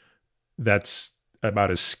cases. That's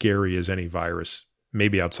about as scary as any virus,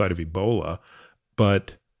 maybe outside of Ebola.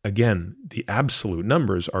 But again, the absolute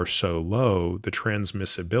numbers are so low, the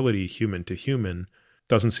transmissibility human to human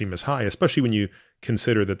doesn't seem as high, especially when you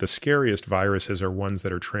consider that the scariest viruses are ones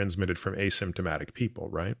that are transmitted from asymptomatic people,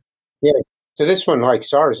 right? Yeah. So this one, like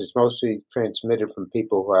SARS, is mostly transmitted from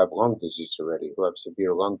people who have lung disease already, who have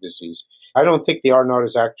severe lung disease. I don't think the R naught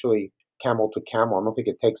is actually camel to camel. I don't think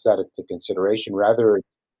it takes that into consideration. Rather,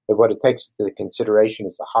 what it takes into consideration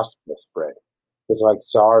is the hospital spread. Because like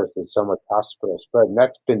SARS, there's so much hospital spread, and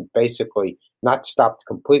that's been basically not stopped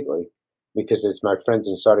completely. Because as my friends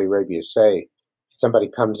in Saudi Arabia say, somebody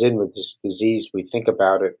comes in with this disease, we think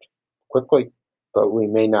about it quickly, but we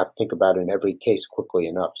may not think about it in every case quickly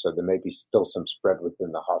enough. So there may be still some spread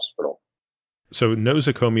within the hospital. So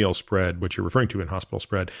nosocomial spread, what you're referring to in hospital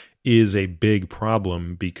spread, is a big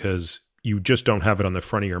problem because you just don't have it on the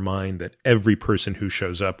front of your mind that every person who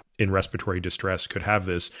shows up in respiratory distress could have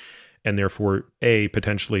this. And therefore,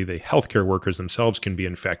 potentially the healthcare workers themselves can be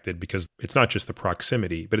infected, because it's not just the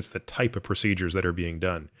proximity, but it's the type of procedures that are being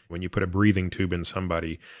done. When you put a breathing tube in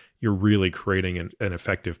somebody, you're really creating an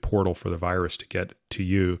effective portal for the virus to get to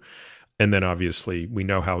you. And then obviously, we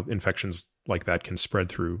know how infections like that can spread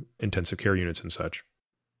through intensive care units and such.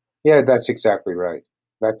 Yeah, that's exactly right.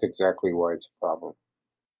 That's exactly why it's a problem.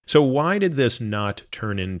 So why did this not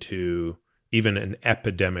turn into even an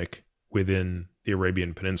epidemic within the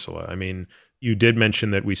Arabian Peninsula? I mean, you did mention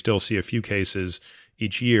that we still see a few cases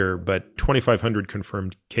each year, but 2,500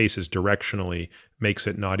 confirmed cases directionally makes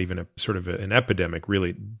it not even a sort of an epidemic,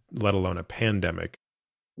 really, let alone a pandemic.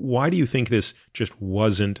 Why do you think this just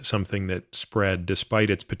wasn't something that spread despite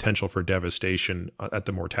its potential for devastation at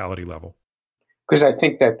the mortality level? Because I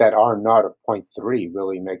think that R naught of 0.3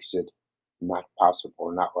 really makes it not possible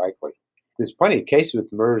or not likely. There's plenty of cases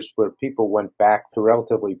with MERS where people went back to a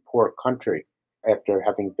relatively poor country after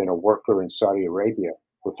having been a worker in Saudi Arabia,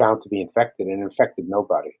 were found to be infected and infected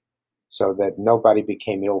nobody. So that nobody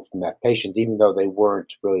became ill from that patient, even though they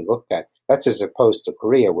weren't really looked at. That's as opposed to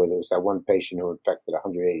Korea, where there was that one patient who infected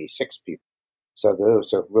 186 people. So there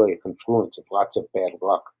was really a confluence of lots of bad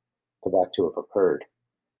luck for that to have occurred.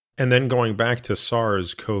 And then going back to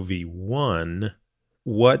SARS-CoV-1,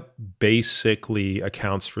 what basically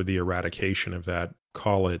accounts for the eradication of that,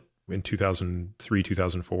 call it in 2003,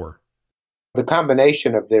 2004? The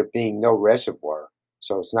combination of there being no reservoir,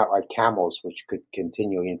 so it's not like camels, which could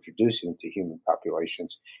continually introduce into human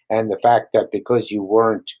populations, and the fact that because you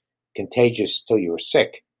weren't contagious till you were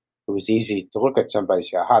sick, it was easy to look at somebody and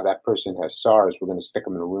say, aha, that person has SARS, we're going to stick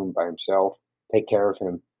him in a room by himself, take care of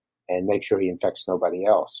him, and make sure he infects nobody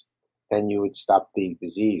else. Then you would stop the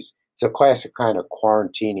disease. It's a classic kind of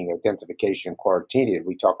quarantining, identification and quarantining that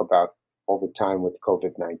we talk about all the time with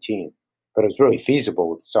COVID-19. But it was really feasible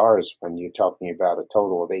with SARS when you're talking about a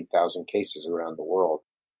total of 8,000 cases around the world.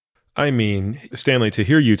 I mean, Stanley, to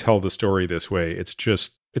hear you tell the story this way,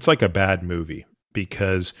 it's like a bad movie,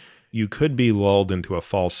 because you could be lulled into a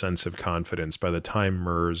false sense of confidence by the time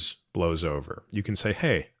MERS blows over. You can say,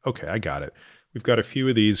 hey, okay, I got it. We've got a few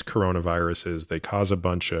of these coronaviruses. They cause a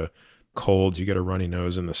bunch of colds. You get a runny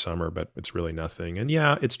nose in the summer, but it's really nothing. And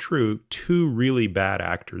yeah, it's true. 2 really bad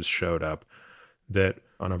actors showed up that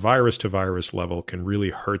on a virus-to-virus level can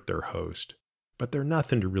really hurt their host, but they're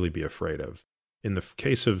nothing to really be afraid of. In the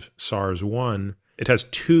case of SARS-1, it has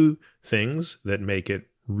 2 things that make it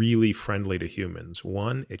really friendly to humans.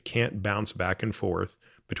 1, it can't bounce back and forth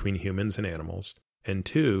between humans and animals. And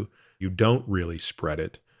 2, you don't really spread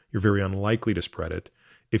it. You're very unlikely to spread it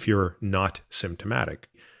if you're not symptomatic.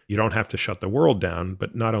 You don't have to shut the world down,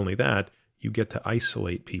 but not only that, you get to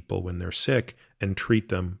isolate people when they're sick and treat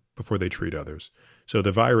them before they treat others. So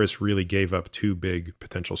the virus really gave up two big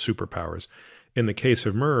potential superpowers. In the case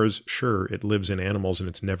of MERS, sure, it lives in animals and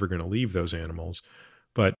it's never going to leave those animals,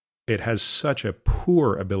 but it has such a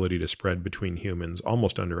poor ability to spread between humans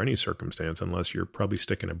almost under any circumstance, unless you're probably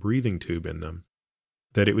sticking a breathing tube in them,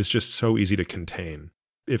 that it was just so easy to contain.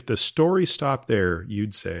 If the story stopped there,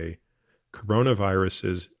 you'd say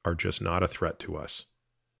coronaviruses are just not a threat to us.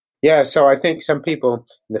 Yeah, so I think some people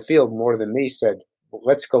in the field more than me said, well,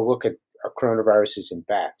 let's go look at coronaviruses in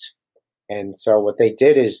bats. And so what they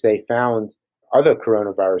did is they found other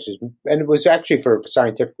coronaviruses, and it was actually for a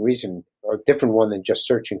scientific reason, a different one than just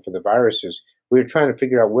searching for the viruses. We were trying to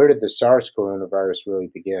figure out, where did the SARS coronavirus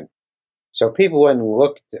really begin? So people went and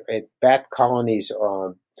looked at bat colonies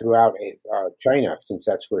throughout China, since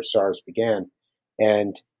that's where SARS began,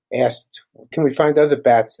 and asked, can we find other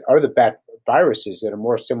bat viruses that are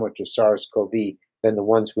more similar to SARS-CoV than the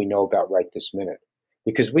ones we know about right this minute?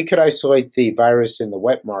 Because we could isolate the virus in the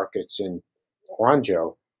wet markets in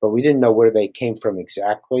Guangzhou, but we didn't know where they came from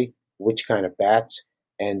exactly, which kind of bats,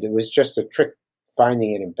 and it was just a trick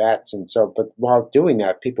finding it in bats. And so, but while doing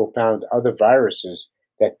that, people found other viruses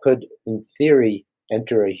that could, in theory,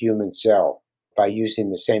 enter a human cell by using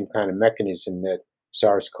the same kind of mechanism that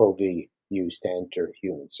SARS-CoV used to enter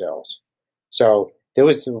human cells. So there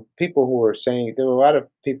was people who were saying, there were a lot of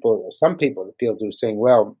people, some people in the field who were saying,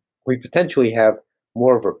 well, we potentially have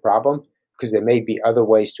more of a problem because there may be other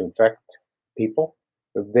ways to infect people.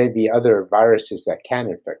 There may be other viruses that can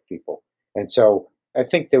infect people. And so I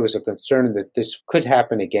think there was a concern that this could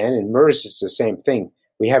happen again. And MERS is the same thing.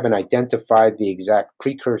 We haven't identified the exact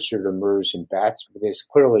precursor to MERS in bats, but there's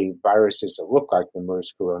clearly viruses that look like the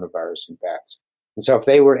MERS coronavirus in bats. And so if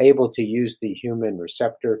they were able to use the human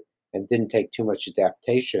receptor and didn't take too much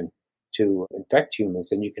adaptation to infect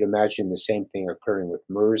humans, then you could imagine the same thing occurring with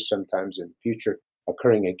MERS sometimes in the future,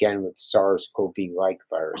 occurring again with SARS-CoV-like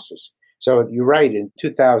viruses. So you're right, in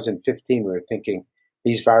 2015, we were thinking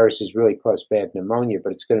these viruses really cause bad pneumonia,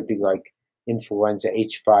 but it's going to be like influenza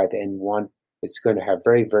H5N1. It's going to have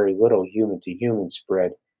very, very little human-to-human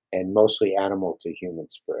spread and mostly animal-to-human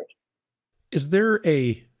spread. Is there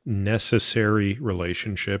a necessary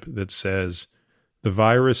relationship that says the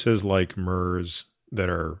viruses like MERS that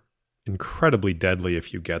are incredibly deadly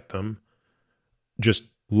if you get them, just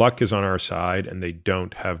luck is on our side and they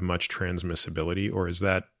don't have much transmissibility? Or is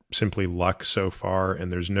that simply luck so far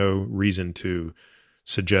and there's no reason to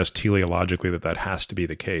suggest teleologically that that has to be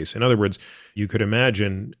the case? In other words, you could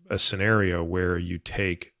imagine a scenario where you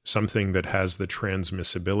take something that has the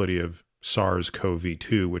transmissibility of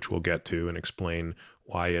SARS-CoV-2, which we'll get to and explain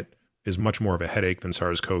why it is much more of a headache than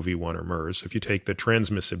SARS-CoV-1 or MERS. If you take the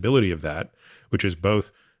transmissibility of that, which is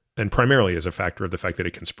both and primarily as a factor of the fact that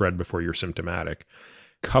it can spread before you're symptomatic,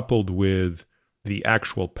 coupled with the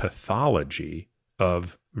actual pathology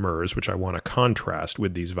of MERS, which I want to contrast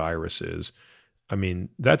with these viruses, I mean,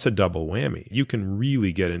 that's a double whammy. You can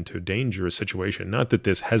really get into a dangerous situation. Not that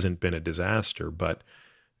this hasn't been a disaster, but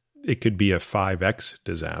it could be a 5x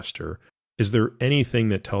disaster. Is there anything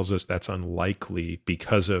that tells us that's unlikely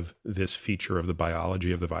because of this feature of the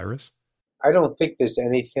biology of the virus? I don't think there's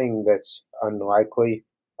anything that's unlikely.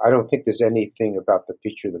 I don't think there's anything about the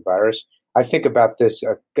feature of the virus. I think about this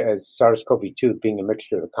as SARS-CoV-2 being a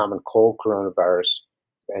mixture of the common cold coronavirus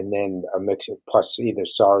and then a mix of plus either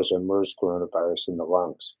SARS or MERS coronavirus in the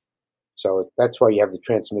lungs. So that's why you have the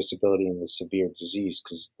transmissibility and the severe disease,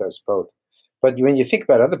 because it does both. But when you think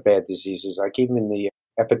about other bad diseases, like even the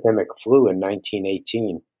epidemic flu in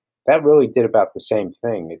 1918, that really did about the same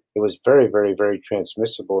thing. It was very, very, very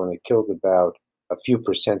transmissible, and it killed about a few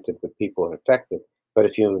percent of the people infected. But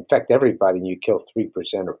if you infect everybody and you kill 3%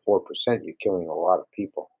 or 4%, you're killing a lot of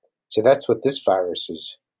people. So that's what this virus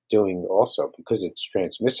is doing also, because it's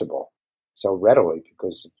transmissible so readily,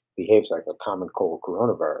 because it behaves like a common cold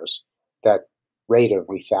coronavirus. That rate of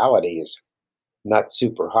lethality is not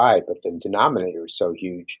super high, but the denominator is so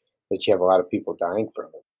huge that you have a lot of people dying from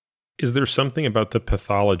it. Is there something about the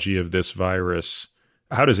pathology of this virus?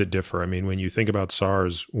 How does it differ? I mean, when you think about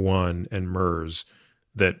SARS-1 and MERS,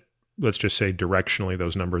 that let's just say directionally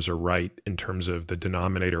those numbers are right in terms of the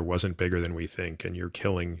denominator wasn't bigger than we think, and you're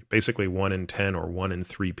killing basically 1 in 10 or 1 in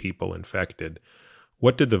 3 people infected.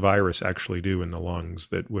 What did the virus actually do in the lungs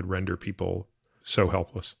that would render people so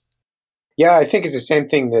helpless? Yeah, I think it's the same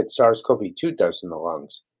thing that SARS-CoV-2 does in the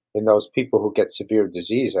lungs. In those people who get severe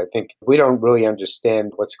disease, I think we don't really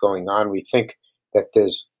understand what's going on. We think that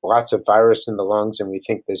there's lots of virus in the lungs, and we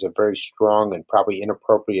think there's a very strong and probably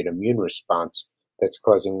inappropriate immune response that's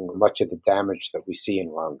causing much of the damage that we see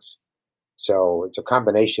in lungs. So it's a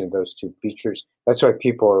combination of those two features. That's why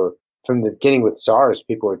people are from the beginning with SARS,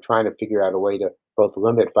 people were trying to figure out a way to both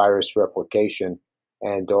limit virus replication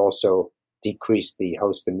and also decrease the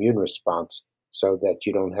host immune response so that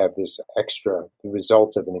you don't have this extra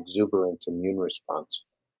result of an exuberant immune response.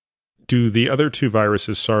 Do the other two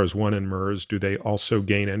viruses, SARS-1 and MERS, do they also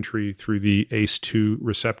gain entry through the ACE2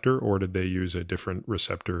 receptor, or did they use a different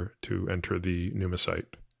receptor to enter the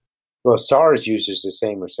pneumocyte? Well, SARS uses the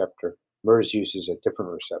same receptor. MERS uses a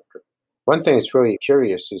different receptor. One thing that's really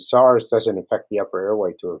curious is SARS doesn't affect the upper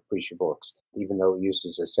airway to an appreciable extent, even though it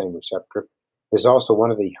uses the same receptor. There's also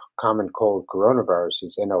one of the common cold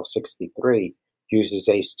coronaviruses, NL63, uses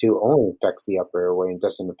ACE2, only affects the upper airway and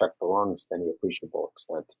doesn't affect the lungs to any appreciable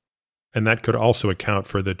extent. And that could also account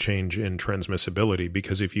for the change in transmissibility,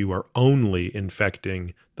 because if you are only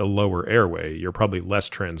infecting the lower airway, you're probably less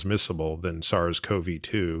transmissible than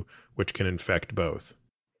SARS-CoV-2, which can infect both.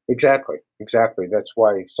 Exactly. That's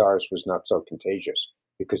why SARS was not so contagious,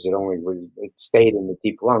 because it stayed in the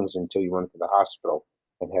deep lungs until you went to the hospital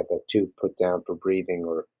and had that tube put down for breathing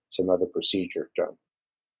or some other procedure done.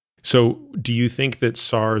 So do you think that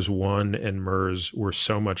SARS-1 and MERS were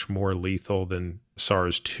so much more lethal than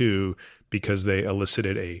SARS-2 because they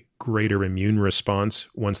elicited a greater immune response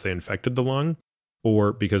once they infected the lung,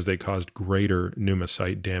 or because they caused greater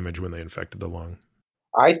pneumocyte damage when they infected the lung?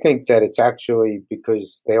 I think that it's actually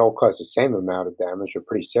because they all cause the same amount of damage or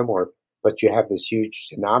pretty similar, but you have this huge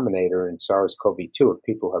denominator in SARS-CoV-2 of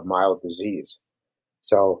people who have mild disease.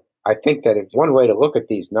 So I think that if one way to look at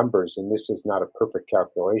these numbers, and this is not a perfect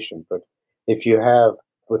calculation, but if you have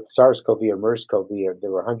with SARS-CoV or MERS-CoV,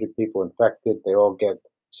 there were 100 people infected, they all get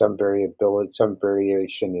some variability, some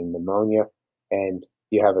variation in pneumonia, and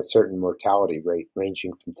you have a certain mortality rate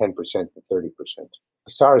ranging from 10% to 30%.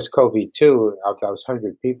 SARS-CoV-2, of those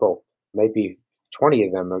 100 people, maybe 20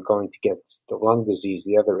 of them are going to get the lung disease.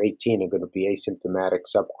 The other 18 are going to be asymptomatic,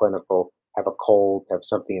 subclinical, have a cold, have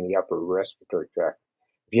something in the upper respiratory tract.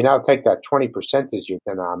 If you now take that 20% as your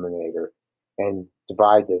denominator and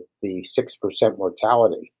divide the 6%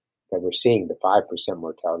 mortality that we're seeing, the 5%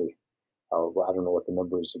 mortality, I don't know what the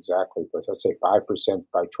number is exactly, but let's say 5%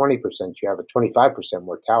 by 20%, you have a 25%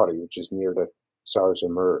 mortality, which is near to SARS or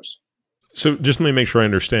MERS. So just let me make sure I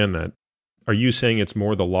understand that. Are you saying it's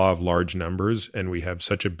more the law of large numbers and we have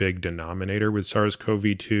such a big denominator with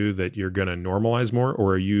SARS-CoV-2 that you're going to normalize more?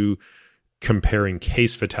 Or are you comparing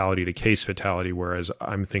case fatality to case fatality, whereas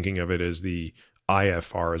I'm thinking of it as the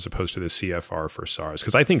IFR as opposed to the CFR for SARS?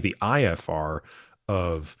 Because I think the IFR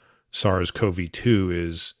of SARS-CoV-2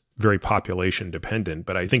 is very population dependent,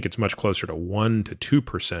 but I think it's much closer to 1 to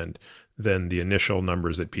 2% than the initial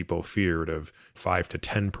numbers that people feared of 5 to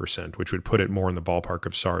 10%, which would put it more in the ballpark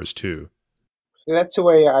of SARS-2. That's the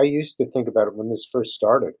way I used to think about it when this first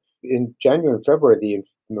started. In January and February, the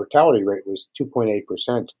mortality rate was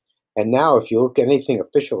 2.8%. And now if you look at anything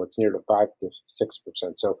official, it's near to 5 to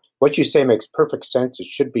 6%. So what you say makes perfect sense. It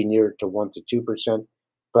should be near to 1 to 2%,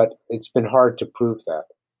 but it's been hard to prove that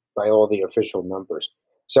by all the official numbers.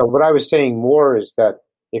 So what I was saying more is that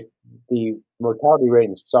if the mortality rate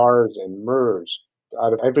in SARS and MERS,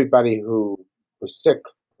 out of everybody who was sick,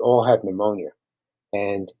 all had pneumonia.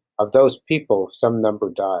 And of those people, some number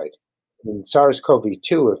died. In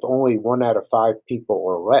SARS-CoV-2, if only 1 out of 5 people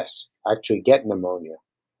or less actually get pneumonia,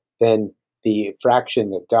 then the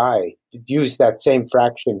fraction that die, use that same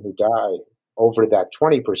fraction who die over that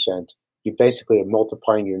 20%, you basically are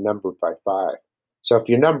multiplying your number by 5. So if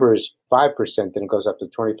your number is 5%, then it goes up to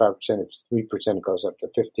 25%. If it's 3%, it goes up to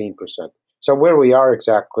 15%. So where we are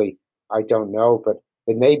exactly, I don't know, but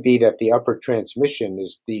it may be that the upper transmission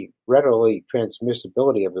is the readily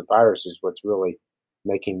transmissibility of the virus is what's really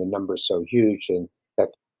making the numbers so huge, and that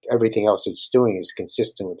everything else it's doing is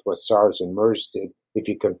consistent with what SARS and MERS did if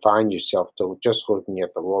you confine yourself to just looking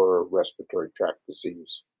at the lower respiratory tract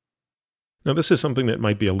disease. Now, this is something that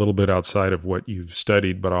might be a little bit outside of what you've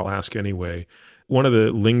studied, but I'll ask anyway. One of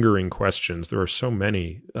the lingering questions, there are so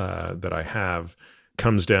many that I have,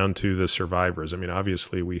 comes down to the survivors. I mean,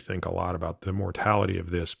 obviously, we think a lot about the mortality of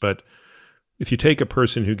this, but if you take a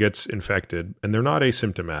person who gets infected and they're not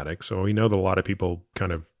asymptomatic, so we know that a lot of people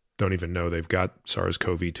kind of don't even know they've got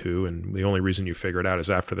SARS-CoV-2, and the only reason you figure it out is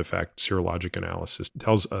after the fact serologic analysis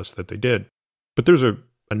tells us that they did. But there's a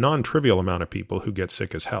non-trivial amount of people who get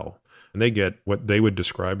sick as hell, and they get what they would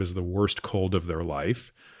describe as the worst cold of their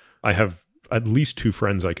life. I have at least 2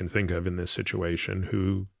 friends I can think of in this situation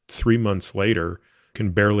who 3 months later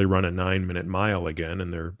can barely run a 9-minute mile again,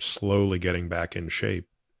 and they're slowly getting back in shape.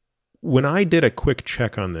 When I did a quick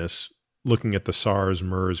check on this, looking at the SARS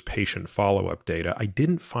MERS patient follow-up data, I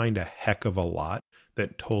didn't find a heck of a lot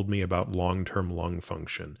that told me about long-term lung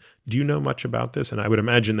function. Do you know much about this? And I would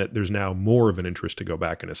imagine that there's now more of an interest to go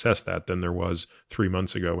back and assess that than there was 3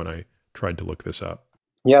 months ago when I tried to look this up.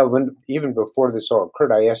 Yeah, even before this all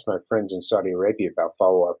occurred, I asked my friends in Saudi Arabia about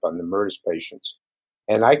follow-up on the MERS patients,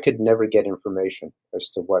 and I could never get information as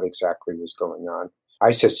to what exactly was going on.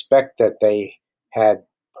 I suspect that they had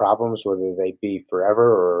problems, whether they be forever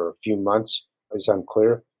or a few months is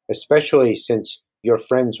unclear, especially since your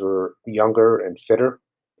friends were younger and fitter.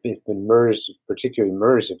 If in MERS, particularly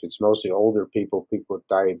MERS, if it's mostly older people, people with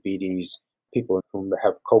diabetes, people who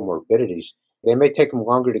have comorbidities, they may take them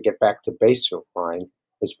longer to get back to baseline.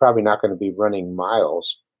 It's probably not going to be running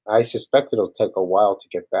miles. I suspect it'll take a while to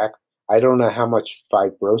get back. I don't know how much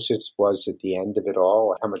fibrosis was at the end of it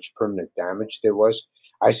all, how much permanent damage there was.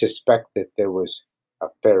 I suspect that there was a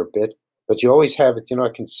fair bit. But you always have it,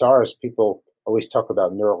 like in SARS, people always talk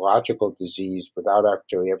about neurological disease without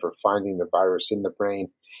actually ever finding the virus in the brain.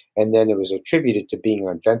 And then it was attributed to being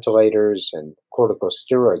on ventilators and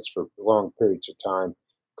corticosteroids for long periods of time,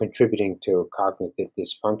 contributing to cognitive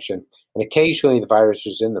dysfunction. And occasionally the virus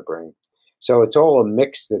was in the brain. So it's all a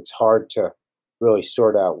mix that's hard to really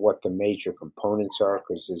sort out what the major components are,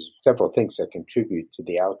 because there's several things that contribute to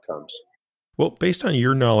the outcomes. Well, based on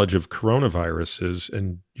your knowledge of coronaviruses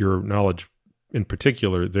and your knowledge in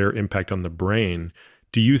particular, their impact on the brain,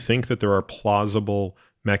 do you think that there are plausible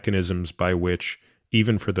mechanisms by which,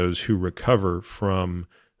 even for those who recover from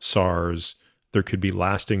SARS, there could be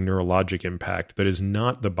lasting neurologic impact that is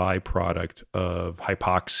not the byproduct of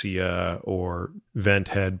hypoxia or vent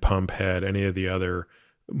head, pump head, any of the other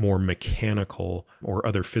more mechanical or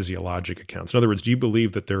other physiologic accounts? In other words, do you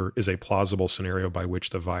believe that there is a plausible scenario by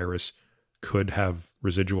which the virus could have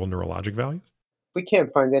residual neurologic values? We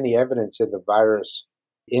can't find any evidence of the virus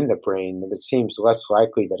in the brain, and it seems less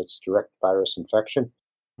likely that it's direct virus infection.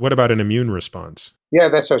 What about an immune response? Yeah,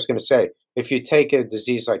 that's what I was going to say. If you take a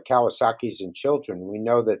disease like Kawasaki's in children, we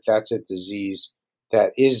know that that's a disease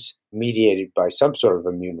that is mediated by some sort of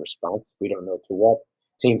immune response. We don't know to what.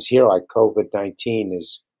 It seems here like COVID-19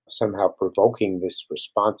 is somehow provoking this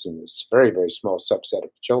response in this very, very small subset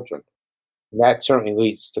of children. And that certainly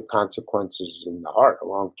leads to consequences in the heart,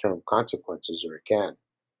 long-term consequences, or it can.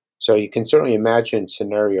 So you can certainly imagine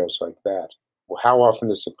scenarios like that. Well, how often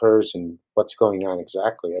this occurs and what's going on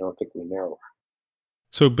exactly, I don't think we know.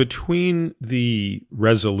 So between the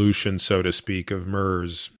resolution, so to speak, of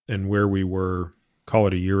MERS and where we were, call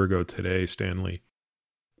it a year ago today, Stanley,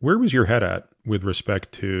 where was your head at with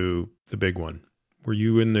respect to the big one? Were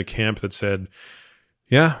you in the camp that said,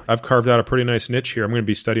 yeah, I've carved out a pretty nice niche here, I'm going to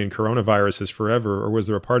be studying coronaviruses forever? Or was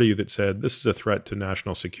there a part of you that said, this is a threat to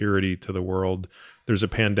national security, to the world, there's a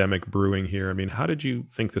pandemic brewing here? I mean, how did you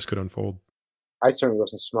think this could unfold? I certainly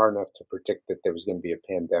wasn't smart enough to predict that there was going to be a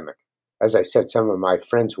pandemic. As I said, some of my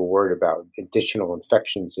friends were worried about additional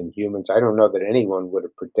infections in humans. I don't know that anyone would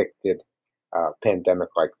have predicted a pandemic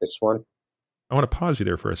like this one. I want to pause you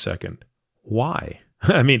there for a second. Why?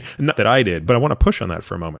 I mean, not that I did, but I want to push on that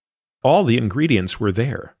for a moment. All the ingredients were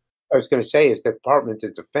there. I was going to say is the Department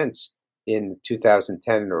of Defense in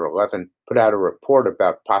 2010 or 11 put out a report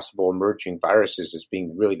about possible emerging viruses as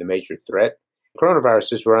being really the major threat.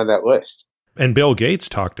 Coronaviruses were on that list. And Bill Gates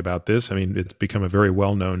talked about this. I mean, it's become a very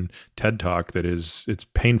well-known TED Talk that it's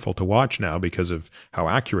painful to watch now because of how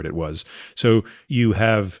accurate it was. So you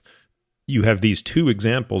have these two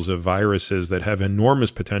examples of viruses that have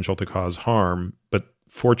enormous potential to cause harm, but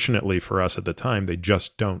fortunately for us at the time, they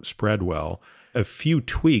just don't spread well. A few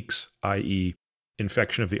tweaks, i.e.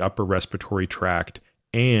 infection of the upper respiratory tract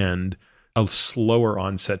and a slower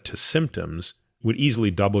onset to symptoms, would easily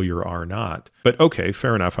double your R naught. But okay,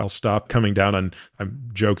 fair enough. I'll stop coming down on, I'm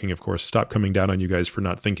joking, of course, stop coming down on you guys for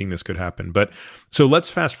not thinking this could happen. But so let's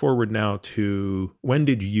fast forward now to, when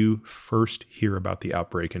did you first hear about the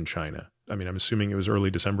outbreak in China? I mean, I'm assuming it was early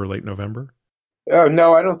December, late November?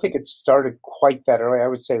 No, I don't think it started quite that early. I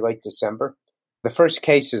would say late December. The first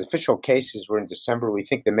cases, official cases, were in December. We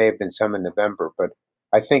think there may have been some in November, but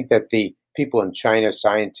I think that the people in China,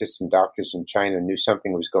 scientists and doctors in China, knew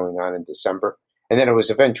something was going on in December. And then it was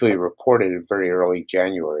eventually reported in very early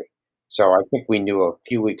January. So I think we knew a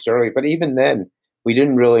few weeks early. But even then, we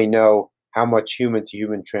didn't really know how much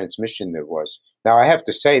human-to-human transmission there was. Now, I have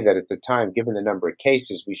to say that at the time, given the number of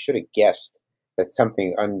cases, we should have guessed that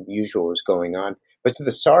something unusual was going on. But to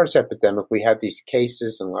the SARS epidemic, we had these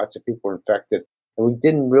cases and lots of people were infected, and we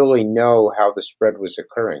didn't really know how the spread was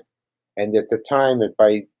occurring. And at the time,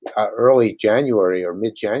 by early January or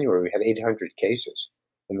mid-January, we had 800 cases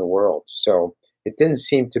in the world. So it didn't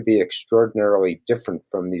seem to be extraordinarily different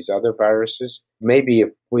from these other viruses. Maybe if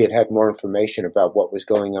we had had more information about what was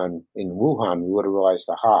going on in Wuhan, we would have realized,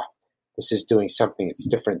 aha, this is doing something that's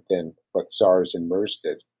different than what SARS and MERS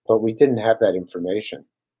did. But we didn't have that information.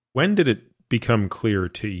 When did it become clear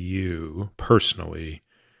to you personally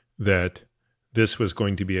that this was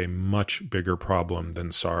going to be a much bigger problem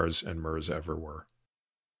than SARS and MERS ever were?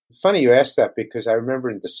 Funny you asked that, because I remember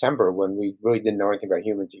in December when we really didn't know anything about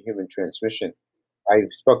human-to-human transmission, I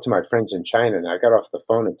spoke to my friends in China, and I got off the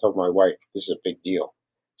phone and told my wife, this is a big deal.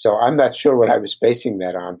 So I'm not sure what I was basing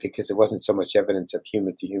that on, because there wasn't so much evidence of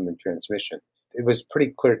human-to-human transmission. It was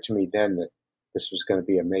pretty clear to me then that this was going to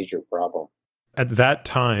be a major problem. At that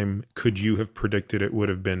time, could you have predicted it would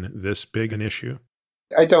have been this big an issue?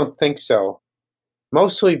 I don't think so.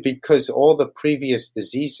 Mostly because all the previous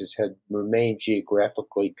diseases had remained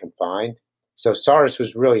geographically confined. So SARS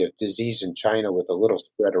was really a disease in China with a little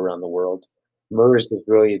spread around the world. MERS was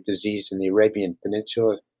really a disease in the Arabian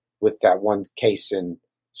Peninsula with that one case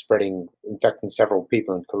infecting several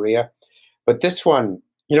people in Korea. But this one,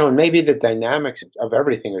 and maybe the dynamics of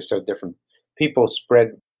everything are so different. People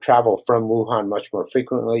travel from Wuhan much more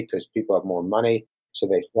frequently because people have more money. So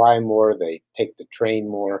they fly more, they take the train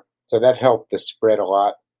more. So that helped the spread a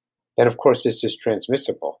lot. Then, of course, this is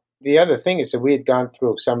transmissible. The other thing is that we had gone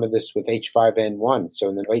through some of this with H5N1. So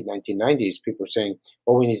in the late 1990s, people were saying,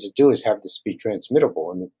 all we need to do is have this be transmittable,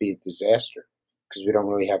 and it'd be a disaster because we don't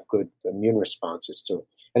really have good immune responses to it.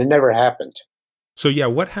 And it never happened. So yeah,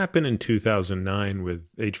 what happened in 2009 with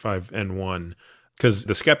H5N1? Because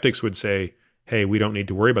the skeptics would say, hey, we don't need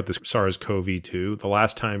to worry about this SARS-CoV-2. The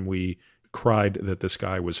last time we cried that the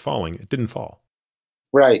sky was falling, it didn't fall.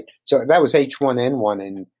 Right. So that was H1N1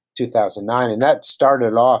 in 2009, and that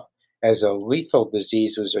started off as a lethal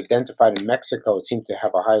disease. It was identified in Mexico. It seemed to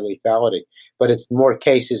have a high lethality, but as more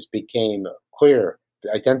cases became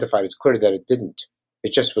identified, it's clear that it didn't.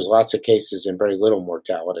 It just was lots of cases and very little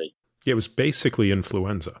mortality. It was basically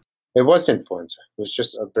influenza. It was influenza. It was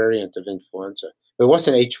just a variant of influenza. It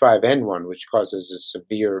wasn't H5N1, which causes a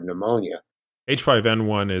severe pneumonia.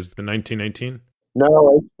 H5N1 is the 1919?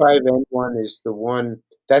 No, H5N1 is the one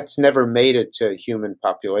that's never made it to human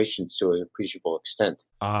populations to an appreciable extent.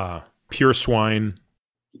 Pure swine.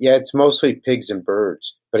 Yeah, it's mostly pigs and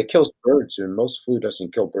birds, but it kills birds, and most flu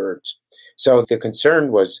doesn't kill birds. So the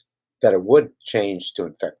concern was that it would change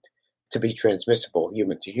to be transmissible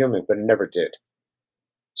human to human, but it never did.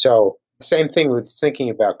 So same thing with thinking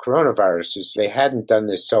about coronaviruses. They hadn't done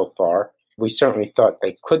this so far. We certainly thought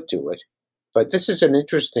they could do it. But this is an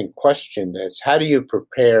interesting question, is how do you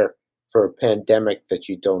prepare for a pandemic that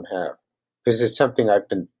you don't have? Because it's something I've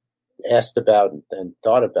been asked about and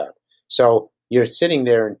thought about. So you're sitting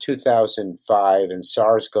there in 2005 and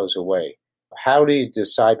SARS goes away. How do you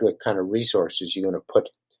decide what kind of resources you're going to put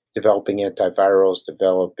developing antivirals,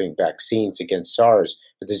 developing vaccines against SARS,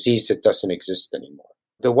 a disease that doesn't exist anymore?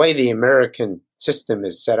 The way the American system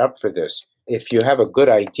is set up for this, if you have a good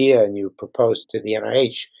idea and you propose to the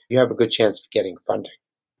NIH, you have a good chance of getting funding.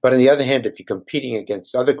 But on the other hand, if you're competing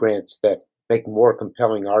against other grants that make more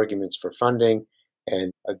compelling arguments for funding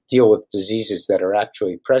and deal with diseases that are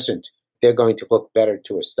actually present, they're going to look better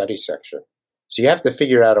to a study section. So you have to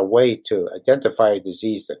figure out a way to identify a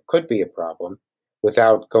disease that could be a problem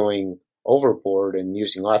without going overboard and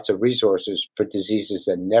using lots of resources for diseases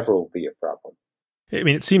that never will be a problem. I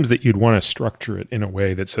mean, it seems that you'd want to structure it in a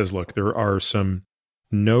way that says, look, there are some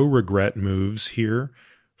no regret moves here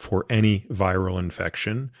for any viral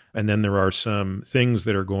infection. And then there are some things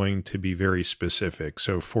that are going to be very specific.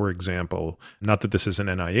 So for example, not that this is an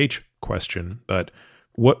NIH question, but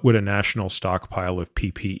what would a national stockpile of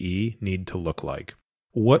PPE need to look like?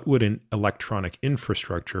 What would an electronic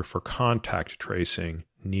infrastructure for contact tracing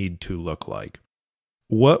need to look like?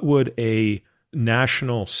 What would a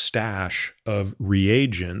national stash of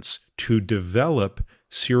reagents to develop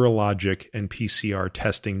serologic and PCR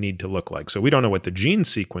testing need to look like? So we don't know what the gene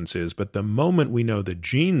sequence is, but the moment we know the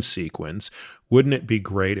gene sequence, wouldn't it be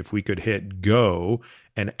great if we could hit go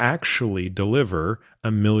and actually deliver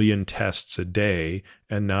 1 million tests a day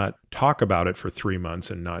and not talk about it for 3 months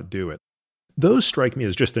and not do it? Those strike me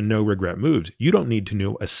as just a no regret moves. You don't need to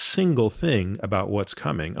know a single thing about what's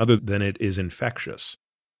coming other than it is infectious.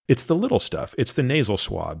 It's the little stuff. It's the nasal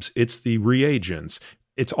swabs. It's the reagents.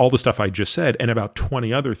 It's all the stuff I just said and about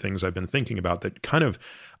 20 other things I've been thinking about that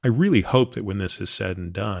I really hope that when this is said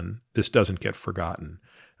and done, this doesn't get forgotten.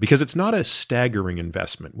 Because it's not a staggering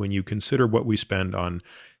investment when you consider what we spend on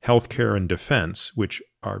healthcare and defense, which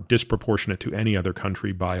are disproportionate to any other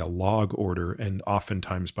country by a log order and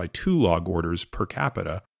oftentimes by 2 log orders per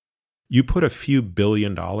capita. You put a few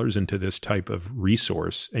 $billion into this type of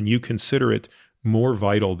resource and you consider it more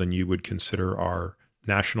vital than you would consider our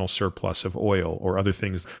national surplus of oil or other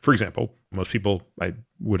things. For example, most people, I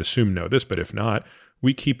would assume, know this, but if not,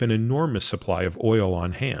 we keep an enormous supply of oil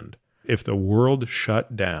on hand. If the world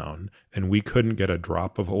shut down and we couldn't get a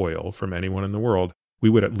drop of oil from anyone in the world, we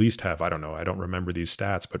would at least have, I don't know, I don't remember these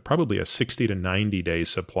stats, but probably a 60 to 90 day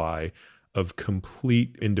supply of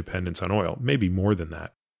complete independence on oil, maybe more than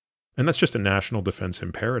that. And that's just a national defense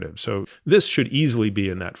imperative. So this should easily be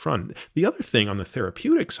in that front. The other thing on the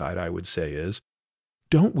therapeutic side, I would say, is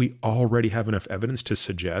don't we already have enough evidence to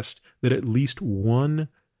suggest that at least one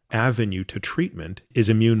avenue to treatment is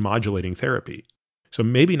immune modulating therapy? So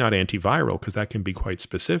maybe not antiviral, because that can be quite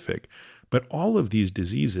specific, but all of these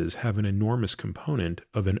diseases have an enormous component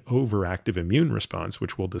of an overactive immune response,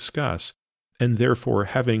 which we'll discuss, and therefore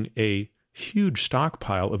having a huge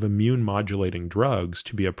stockpile of immune modulating drugs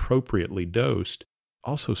to be appropriately dosed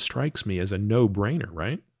also strikes me as a no-brainer,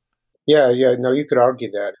 right? Yeah, no, you could argue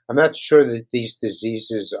that. I'm not sure that these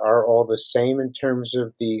diseases are all the same in terms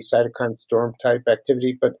of the cytokine storm type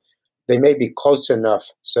activity, but they may be close enough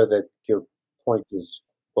so that your point is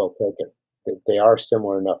well taken. That they are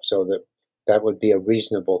similar enough so that that would be a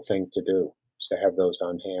reasonable thing to do, to have those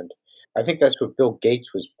on hand. I think that's what Bill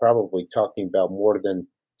Gates was probably talking about more than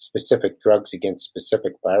specific drugs against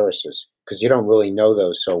specific viruses, because you don't really know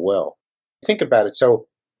those so well. Think about it. So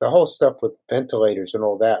the whole stuff with ventilators and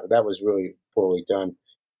all that, that was really poorly done.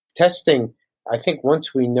 Testing, I think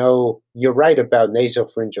once we know, you're right about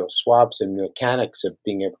nasopharyngeal swabs and mechanics of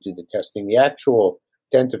being able to do the testing, the actual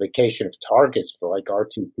identification of targets for like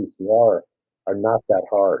RT-PCR are not that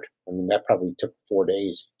hard. I mean, that probably took 4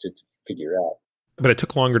 days to figure out. But it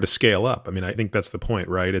took longer to scale up. I mean, I think that's the point,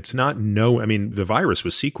 right? It's not I mean, the virus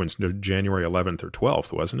was sequenced January 11th or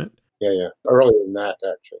 12th, wasn't it? Yeah. Earlier than that,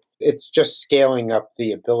 actually. It's just scaling up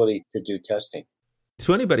the ability to do testing.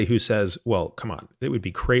 So anybody who says, well, come on, it would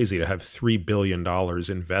be crazy to have $3 billion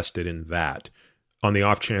invested in that on the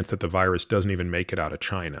off chance that the virus doesn't even make it out of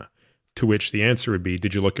China, to which the answer would be,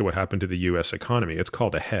 did you look at what happened to the U.S. economy? It's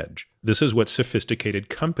called a hedge. This is what sophisticated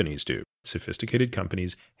companies do. Sophisticated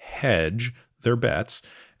companies hedge their bets.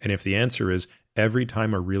 And if the answer is every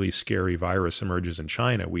time a really scary virus emerges in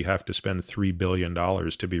China, we have to spend $3 billion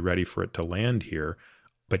to be ready for it to land here.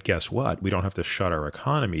 But guess what? We don't have to shut our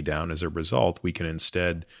economy down as a result. We can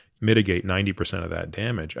instead mitigate 90% of that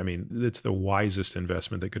damage. I mean, it's the wisest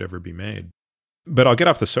investment that could ever be made. But I'll get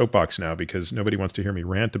off the soapbox now because nobody wants to hear me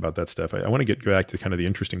rant about that stuff. I want to get back to kind of the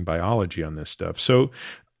interesting biology on this stuff. So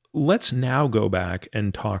let's now go back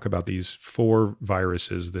and talk about these 4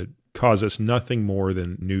 viruses that cause us nothing more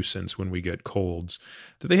than nuisance when we get colds.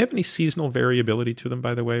 Do they have any seasonal variability to them,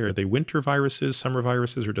 by the way? Are they winter viruses, summer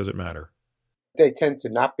viruses, or does it matter? They tend to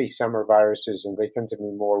not be summer viruses, and they tend to be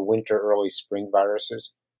more winter, early spring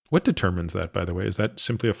viruses. What determines that, by the way? Is that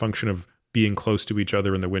simply a function of being close to each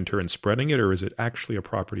other in the winter and spreading it, or is it actually a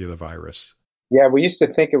property of the virus? Yeah, we used to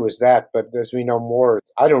think it was that, but as we know more,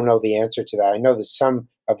 I don't know the answer to that. I know that some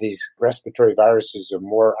of these respiratory viruses are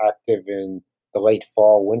more active in the late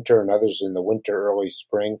fall, winter, and others in the winter, early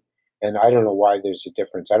spring. And I don't know why there's a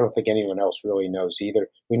difference. I don't think anyone else really knows either.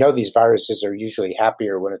 We know these viruses are usually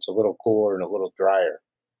happier when it's a little cooler and a little drier,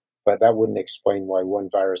 but that wouldn't explain why one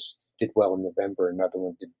virus did well in November and another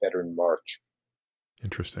one did better in March.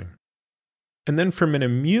 Interesting. And then from an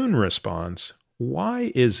immune response,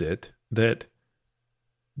 why is it that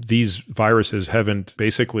these viruses haven't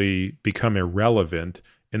basically become irrelevant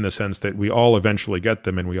in the sense that we all eventually get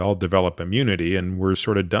them and we all develop immunity and we're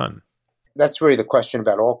sort of done? That's really the question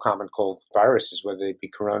about all common cold viruses, whether they be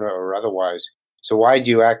corona or otherwise. So why do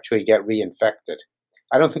you actually get reinfected?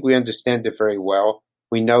 I don't think we understand it very well.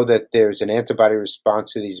 We know that there's an antibody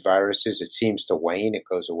response to these viruses. It seems to wane. It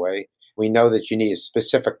goes away. We know that you need a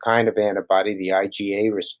specific kind of antibody, the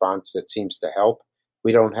IgA response, that seems to help.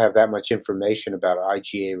 We don't have that much information about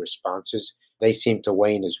IgA responses. They seem to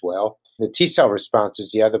wane as well. The T-cell response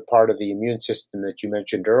is the other part of the immune system that you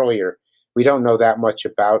mentioned earlier. We don't know that much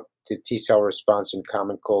about the T-cell response in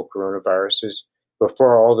common cold coronaviruses.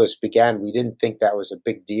 Before all this began, we didn't think that was a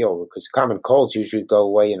big deal because common colds usually go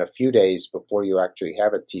away in a few days before you actually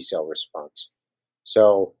have a T-cell response.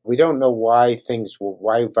 So we don't know why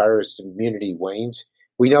virus immunity wanes.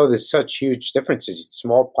 We know there's such huge differences.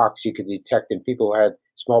 Smallpox you could detect in people who had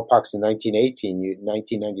smallpox in 1918,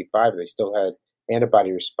 1995, they still had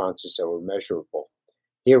antibody responses that were measurable.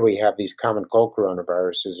 Here we have these common cold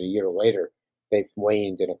coronaviruses a year later. They've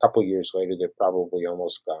waned, and a couple years later, they're probably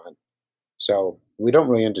almost gone. So we don't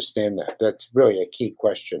really understand that. That's really a key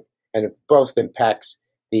question. And it both impacts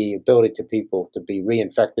the ability to people to be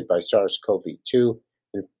reinfected by SARS-CoV-2,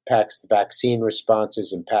 impacts the vaccine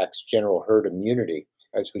responses, impacts general herd immunity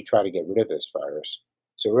as we try to get rid of this virus.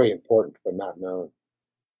 So really important, but not known.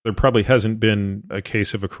 There probably hasn't been a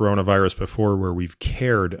case of a coronavirus before where we've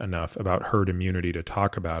cared enough about herd immunity to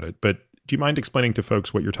talk about it. But do you mind explaining to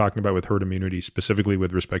folks what you're talking about with herd immunity, specifically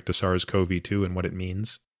with respect to SARS-CoV-2 and what it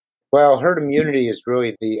means? Well, herd immunity is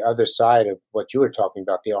really the other side of what you were talking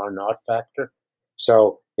about, the R naught factor.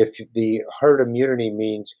 So if the herd immunity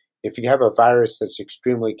means if you have a virus that's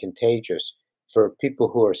extremely contagious, for people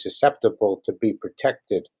who are susceptible to be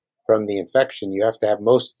protected from the infection, you have to have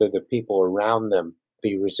most of the people around them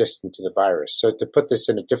be resistant to the virus. So to put this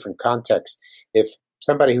in a different context, if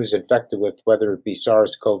somebody who's infected with whether it be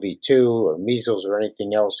SARS-CoV-2 or measles or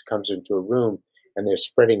anything else comes into a room and they're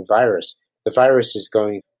spreading virus, the virus is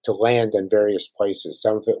going to land in various places.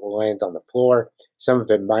 Some of it will land on the floor, some of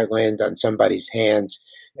it might land on somebody's hands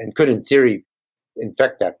and could, in theory,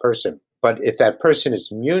 infect that person. But if that person is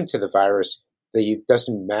immune to the virus, it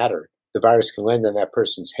doesn't matter. The virus can land on that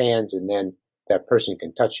person's hands and then that person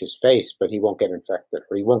can touch his face, but he won't get infected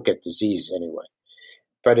or he won't get disease anyway.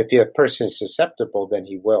 But if the person is susceptible, then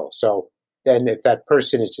he will. So then if that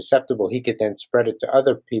person is susceptible, he could then spread it to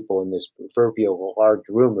other people in this proverbial large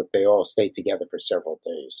room if they all stay together for several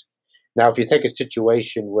days. Now, if you take a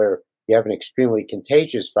situation where you have an extremely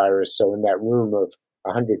contagious virus, so in that room of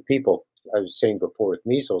 100 people, I was saying before with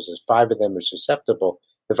measles, if 5 of them are susceptible,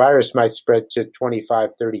 the virus might spread to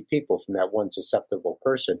 25, 30 people from that one susceptible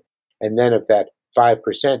person. And then of that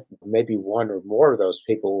 5%, maybe one or more of those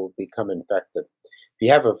people will become infected. If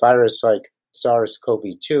you have a virus like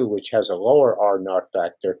SARS-CoV-2, which has a lower R naught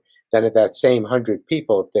factor, then of that same 100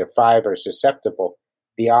 people, if there 5 are susceptible,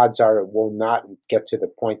 the odds are it will not get to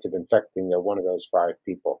the point of infecting one of those 5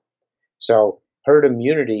 people. So herd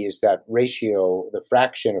immunity is that ratio, the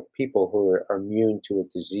fraction of people who are immune to a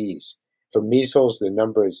disease. For measles, the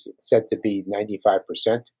number is said to be 95%.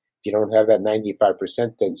 If you don't have that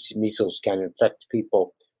 95%, then measles can infect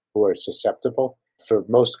people who are susceptible. For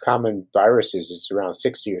most common viruses, it's around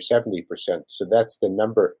 60 or 70%. So that's the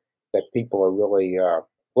number that people are really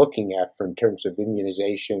looking at in terms of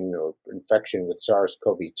immunization or infection with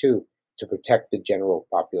SARS-CoV-2 to protect the general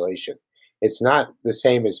population. It's not the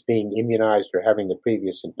same as being immunized or having the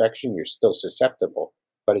previous infection. You're still susceptible,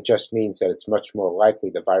 but it just means that it's much more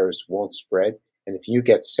likely the virus won't spread. And if you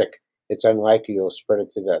get sick, it's unlikely you'll spread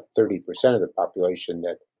it to that 30% of the population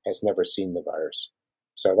that has never seen the virus.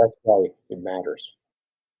 So that's why it matters.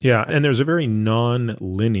 Yeah, and there's a very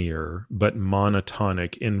non-linear but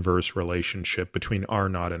monotonic inverse relationship between R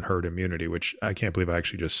naught and herd immunity, which I can't believe I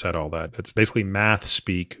actually just said all that. It's basically math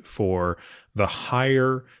speak for the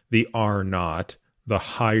higher the R naught, the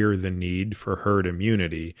higher the need for herd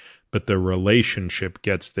immunity, but the relationship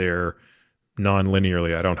gets there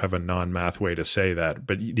non-linearly. I don't have a non-math way to say that,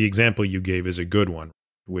 but the example you gave is a good one,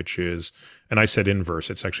 which is, and I said inverse,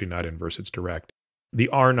 it's actually not inverse, it's direct. The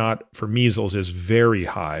R naught for measles is very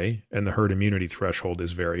high, and the herd immunity threshold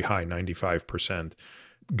is very high, 95%.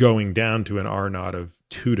 Going down to an R naught of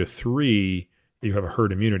 2 to 3, you have a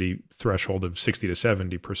herd immunity threshold of 60 to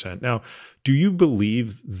 70%. Now, do you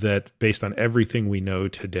believe that based on everything we know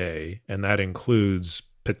today, and that includes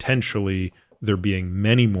potentially there being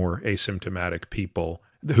many more asymptomatic people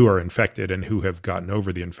who are infected and who have gotten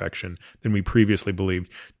over the infection than we previously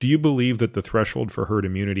believed. Do you believe that the threshold for herd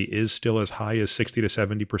immunity is still as high as 60 to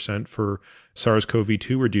 70% for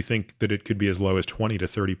SARS-CoV-2, or do you think that it could be as low as 20 to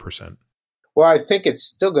 30%? Well, I think it's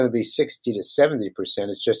still going to be 60 to 70%.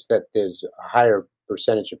 It's just that there's a higher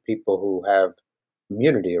percentage of people who have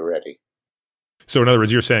immunity already. So in other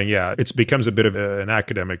words, you're saying, yeah, it becomes a bit of an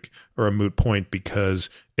academic or a moot point because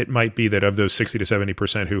it might be that of those 60 to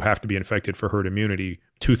 70% who have to be infected for herd immunity,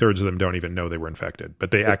 2/3 of them don't even know they were infected, but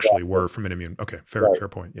they actually were from an immune. Okay, fair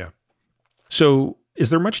point. Yeah. So is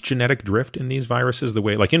there much genetic drift in these viruses? The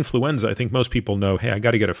way, like influenza, I think most people know, hey, I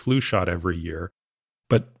got to get a flu shot every year.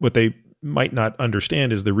 But what they might not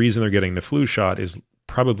understand is the reason they're getting the flu shot is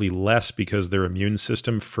probably less because their immune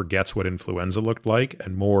system forgets what influenza looked like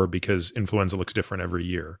and more because influenza looks different every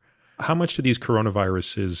year. How much do these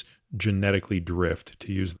coronaviruses genetically drift,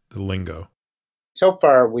 to use the lingo? So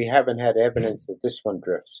far, we haven't had evidence that this one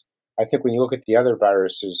drifts. I think when you look at the other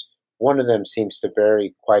viruses, one of them seems to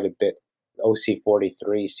vary quite a bit.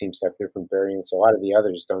 OC43 seems to have different variants. A lot of the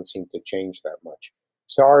others don't seem to change that much.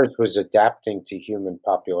 SARS was adapting to human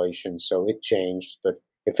populations, so it changed, but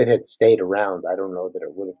if it had stayed around, I don't know that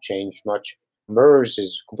it would have changed much. MERS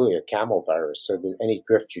is completely a camel virus, so any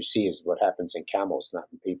drift you see is what happens in camels, not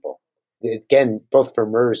in people. Again, both for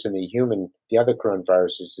MERS and the other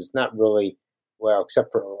coronaviruses, it's not really well,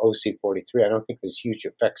 except for OC43, I don't think there's huge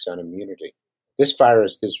effects on immunity. This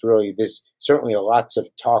virus, there's certainly lots of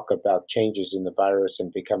talk about changes in the virus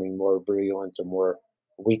and becoming more virulent or more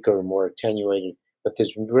weaker, more attenuated, but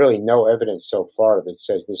there's really no evidence so far that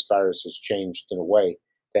says this virus has changed in a way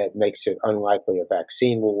that makes it unlikely a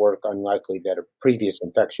vaccine will work, unlikely that a previous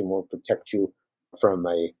infection won't protect you from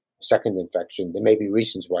a second infection. There may be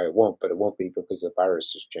reasons why it won't, but it won't be because the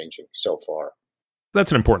virus is changing so far.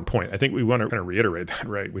 That's an important point. I think we want to kind of reiterate that,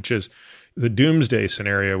 right? Which is the doomsday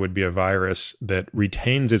scenario would be a virus that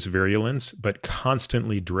retains its virulence, but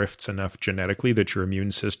constantly drifts enough genetically that your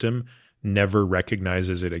immune system never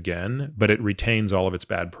recognizes it again, but it retains all of its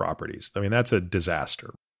bad properties. I mean, that's a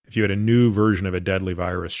disaster. If you had a new version of a deadly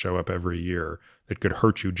virus show up every year that could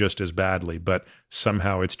hurt you just as badly, but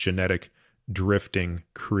somehow its genetic drifting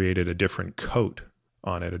created a different coat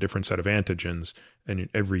on it, a different set of antigens, and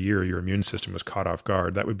every year your immune system was caught off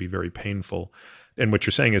guard, that would be very painful. And what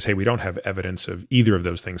you're saying is, hey, we don't have evidence of either of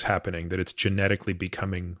those things happening, that it's genetically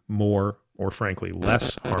becoming more or frankly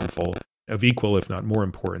less harmful, of equal if not more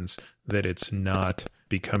importance, that it's not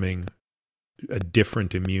becoming a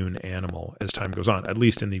different immune animal as time goes on, at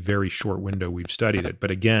least in the very short window we've studied it.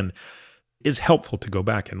 But again, it's helpful to go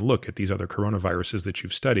back and look at these other coronaviruses that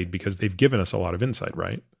you've studied because they've given us a lot of insight,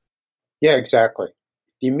 right? Yeah, exactly.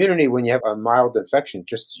 The immunity when you have a mild infection,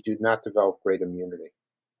 just do not develop great immunity.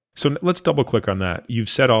 So let's double click on that. You've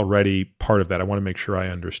said already part of that. I want to make sure I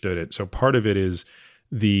understood it. So part of it is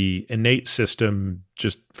the innate system,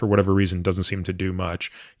 just for whatever reason, doesn't seem to do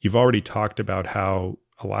much. You've already talked about how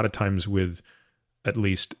a lot of times with at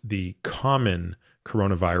least the common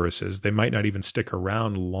coronaviruses, they might not even stick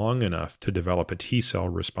around long enough to develop a T cell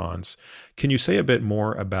response. Can you say a bit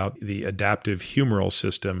more about the adaptive humoral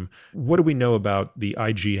system? What do we know about the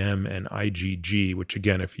IgM and IgG, which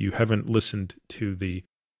again, if you haven't listened to the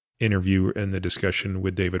interview and the discussion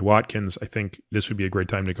with David Watkins, I think this would be a great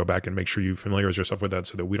time to go back and make sure you familiarize yourself with that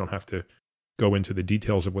so that we don't have to go into the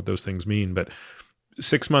details of what those things mean. But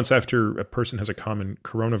 6 months after a person has a common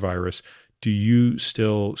coronavirus, do you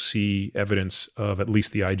still see evidence of at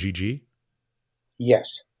least the IgG?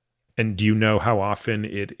 Yes. And do you know how often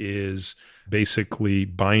it is basically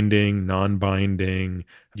binding, non-binding?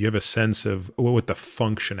 Do you have a sense of what the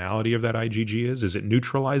functionality of that IgG is? Is it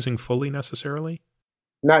neutralizing fully necessarily?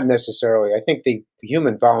 Not necessarily. I think the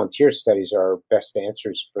human volunteer studies are our best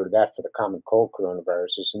answers for that for the common cold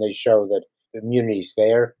coronaviruses, and they show that immunity is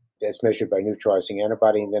there, as measured by neutralizing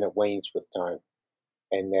antibody, and then it wanes with time.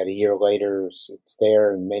 And that a year later it's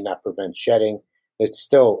there and may not prevent shedding. It's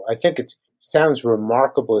still, I think it sounds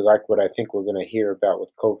remarkably like what I think we're going to hear about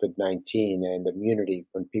with COVID-19 and immunity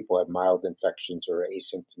when people have mild infections or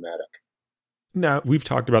asymptomatic. Now, we've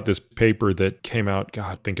talked about this paper that came out,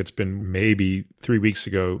 God, I think it's been maybe 3 weeks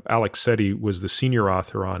ago. Alex Setti was the senior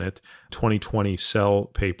author on it, 2020 Cell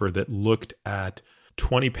paper that looked at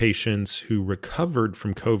 20 patients who recovered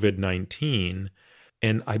from COVID-19.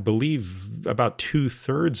 And I believe about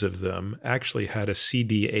 2/3 of them actually had a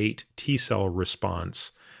CD8 T cell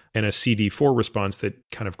response and a CD4 response that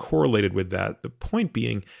kind of correlated with that. The point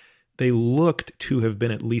being, they looked to have been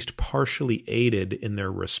at least partially aided in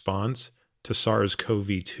their response to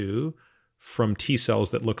SARS-CoV-2 from T cells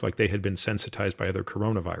that looked like they had been sensitized by other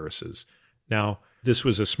coronaviruses. Now, this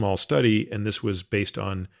was a small study, and this was based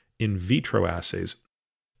on in vitro assays.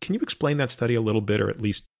 Can you explain that study a little bit, or at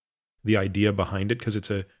least the idea behind it? Because it's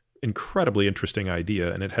an incredibly interesting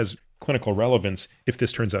idea, and it has clinical relevance if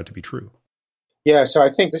this turns out to be true. Yeah, so I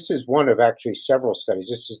think this is one of actually several studies.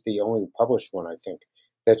 This is the only published one, I think,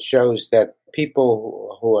 that shows that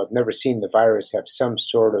people who have never seen the virus have some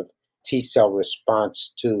sort of T cell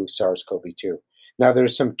response to SARS-CoV-2. Now,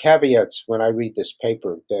 there's some caveats when I read this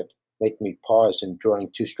paper that make me pause in drawing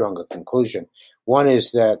too strong a conclusion. One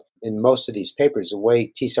is that in most of these papers, the way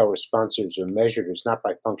T cell responses are measured is not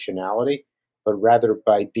by functionality, but rather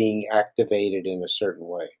by being activated in a certain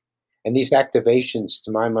way. And these activations,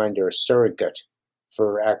 to my mind, are a surrogate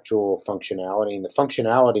for actual functionality. And the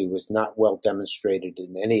functionality was not well demonstrated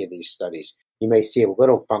in any of these studies. You may see a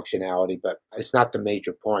little functionality, but it's not the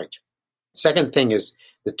major point. Second thing is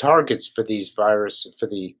the targets for these viruses, for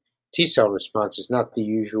the T cell response, is not the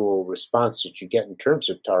usual response that you get in terms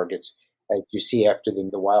of targets that you see after the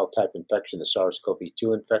wild type infection, the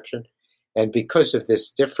SARS-CoV-2 infection. And because of this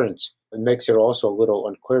difference, it makes it also a little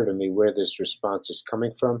unclear to me where this response is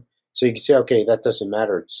coming from. So you can say, okay, that doesn't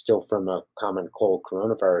matter. It's still from a common cold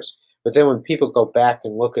coronavirus. But then when people go back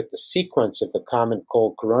and look at the sequence of the common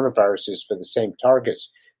cold coronaviruses for the same targets,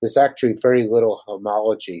 there's actually very little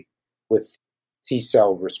homology with T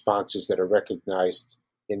cell responses that are recognized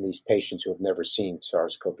in these patients who have never seen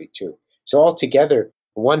SARS-CoV-2. So altogether,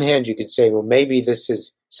 on one hand, you could say, well, maybe this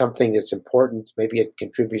is something that's important. Maybe it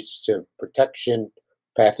contributes to protection,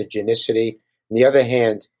 pathogenicity. On the other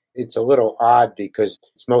hand, it's a little odd because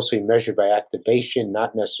it's mostly measured by activation,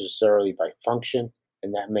 not necessarily by function,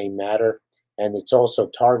 and that may matter. And it's also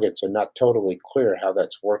targets are not totally clear how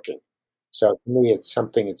that's working. So to me, it's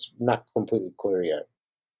something that's not completely clear yet.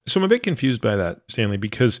 So I'm a bit confused by that, Stanley,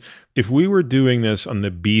 because if we were doing this on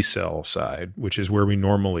the B cell side, which is where we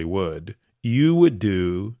normally would, you would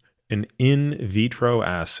do an in vitro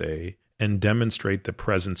assay and demonstrate the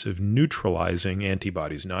presence of neutralizing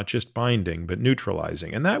antibodies, not just binding, but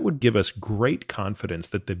neutralizing. And that would give us great confidence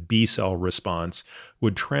that the B cell response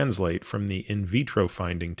would translate from the in vitro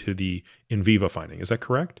finding to the in vivo finding. Is that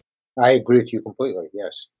correct? I agree with you completely,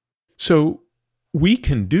 yes. So we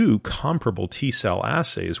can do comparable T cell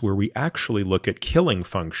assays where we actually look at killing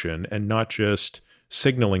function and not just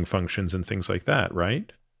signaling functions and things like that,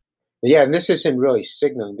 right? Yeah, and this isn't really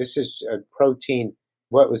signaling. This is a protein.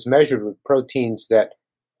 What was measured were proteins that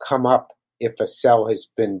come up if a cell has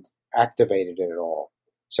been activated at all.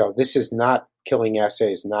 So this is not killing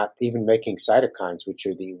assays, not even making cytokines, which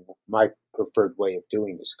are my preferred way of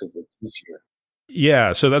doing this because it's easier.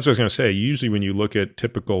 Yeah, so that's what I was going to say. Usually when you look at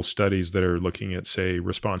typical studies that are looking at, say,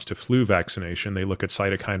 response to flu vaccination, they look at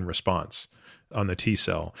cytokine response on the T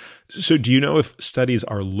cell. So do you know if studies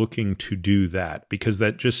are looking to do that? Because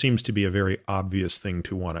that just seems to be a very obvious thing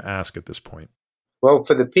to want to ask at this point. Well,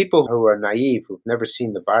 for the people who are naive, who've never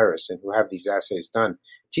seen the virus and who have these assays done,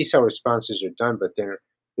 T cell responses are done, but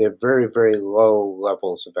they're very, very low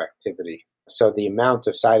levels of activity. So the amount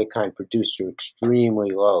of cytokine produced are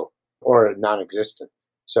extremely low or non-existent.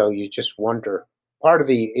 So you just wonder. Part of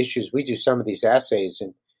the issues, we do some of these assays,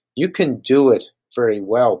 and you can do it very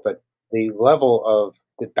well, but the level of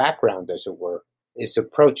the background, as it were, is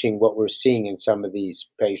approaching what we're seeing in some of these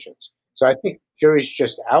patients. So I think jury's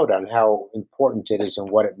just out on how important it is and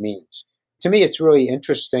what it means. To me, it's really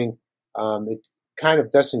interesting. It kind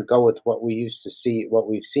of doesn't go with what we used to see, what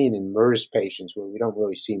we've seen in MERS patients, where we don't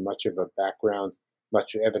really see much of a background,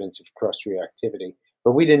 much evidence of cross-reactivity.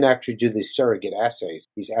 But we didn't actually do these surrogate assays,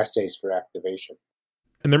 these assays for activation.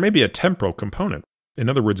 And there may be a temporal component. In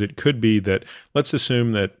other words, it could be that, let's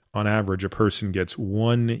assume that on average, a person gets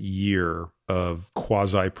 1 year of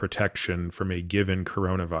quasi-protection from a given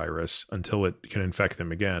coronavirus until it can infect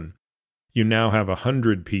them again. You now have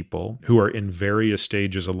 100 people who are in various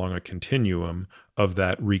stages along a continuum of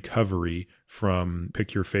that recovery from,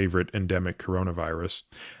 pick your favorite endemic coronavirus,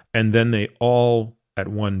 and then they all at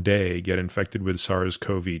one day get infected with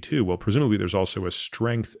SARS-CoV-2. Well, presumably there's also a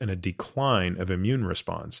strength and a decline of immune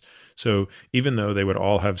response. So even though they would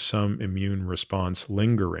all have some immune response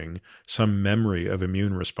lingering, some memory of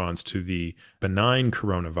immune response to the benign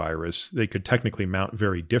coronavirus, they could technically mount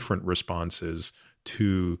very different responses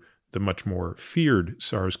to the much more feared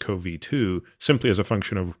SARS-CoV-2 simply as a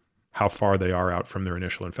function of how far they are out from their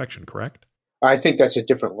initial infection, correct? I think that's a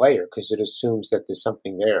different layer because it assumes that there's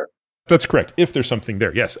something there. That's correct. If there's something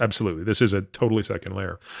there. Yes, absolutely. This is a totally second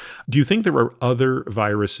layer. Do you think there are other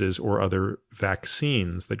viruses or other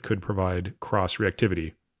vaccines that could provide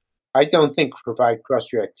cross-reactivity? I don't think provide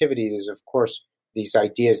cross-reactivity. There's, of course, these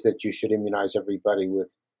ideas that you should immunize everybody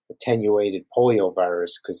with attenuated polio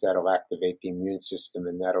virus because that'll activate the immune system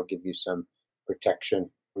and that'll give you some protection.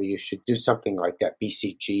 Or you should do something like that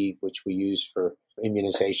BCG, which we use for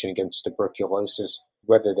immunization against tuberculosis.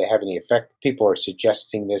 Whether they have any effect, people are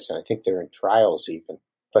suggesting this, and I think they're in trials even.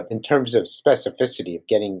 But in terms of specificity of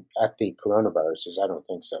getting at the coronaviruses, I don't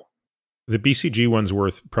think so. The BCG one's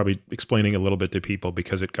worth probably explaining a little bit to people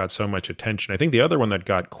because it got so much attention. I think the other one that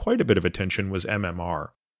got quite a bit of attention was MMR.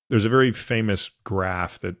 There's a very famous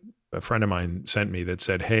graph that a friend of mine sent me that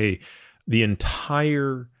said, hey, the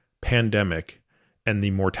entire pandemic and the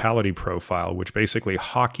mortality profile, which basically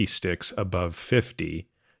hockey sticks above 50,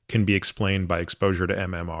 can be explained by exposure to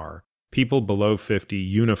MMR. People below 50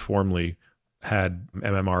 uniformly had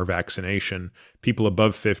MMR vaccination. People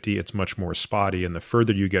above 50, it's much more spotty. And the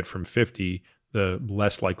further you get from 50, the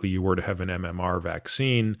less likely you were to have an MMR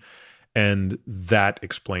vaccine. And that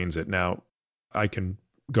explains it. Now, I can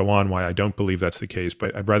go on why I don't believe that's the case,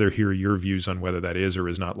 but I'd rather hear your views on whether that is or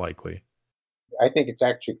is not likely. I think it's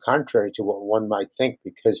actually contrary to what one might think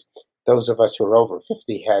because those of us who are over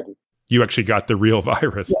 50 had You actually got the real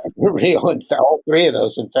virus. all three of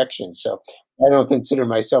those infections. So I don't consider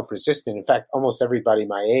myself resistant. In fact, almost everybody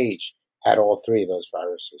my age had all three of those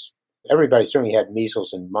viruses. Everybody certainly had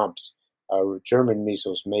measles and mumps. German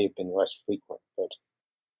measles may have been less frequent.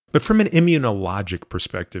 But from an immunologic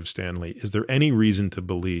perspective, Stanley, is there any reason to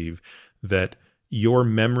believe that your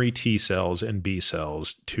memory T cells and B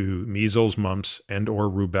cells to measles, mumps, and or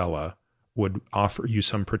rubella would offer you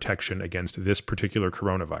some protection against this particular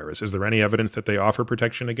coronavirus. Is there any evidence that they offer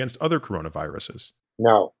protection against other coronaviruses?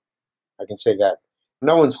 No, I can say that.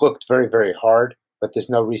 No one's looked very, very hard, but there's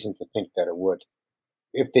no reason to think that it would.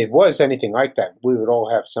 If there was anything like that, we would all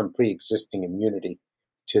have some pre-existing immunity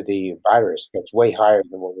to the virus that's way higher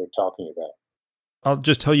than what we're talking about. I'll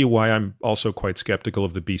just tell you why I'm also quite skeptical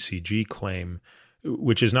of the BCG claim,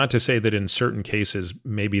 which is not to say that in certain cases,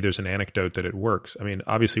 maybe there's an anecdote that it works. I mean,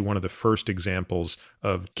 obviously, one of the first examples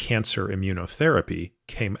of cancer immunotherapy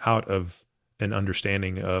came out of an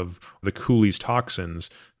understanding of the Cooley's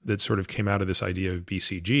toxins that sort of came out of this idea of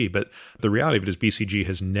BCG. But the reality of it is BCG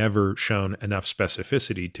has never shown enough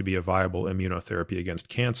specificity to be a viable immunotherapy against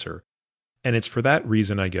cancer. And it's for that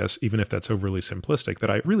reason, I guess, even if that's overly simplistic, that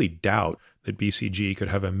I really doubt that BCG could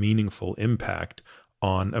have a meaningful impact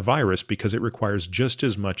on a virus because it requires just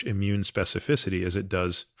as much immune specificity as it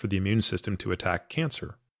does for the immune system to attack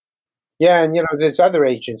cancer. Yeah, and there's other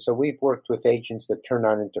agents. So we've worked with agents that turn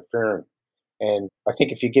on interferon. And I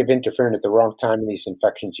think if you give interferon at the wrong time in these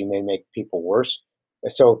infections, you may make people worse.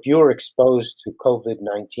 So if you were exposed to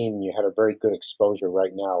COVID-19 and you had a very good exposure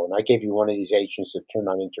right now, and I gave you one of these agents that turn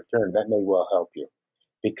on interferon, that may well help you.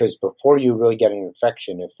 Because before you really get an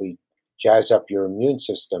infection, if we jazz up your immune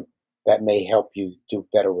system, that may help you do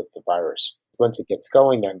better with the virus. Once it gets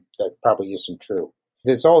going, that probably isn't true.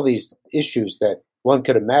 There's all these issues that one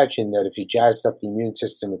could imagine that if you jazzed up the immune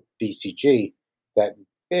system with BCG, that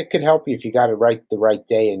it could help you if you got it right the right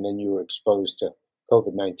day and then you were exposed to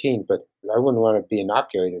COVID-19. But I wouldn't want to be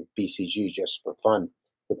inoculated with BCG just for fun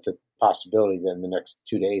with the possibility that in the next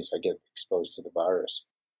 2 days I get exposed to the virus.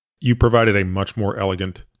 You provided a much more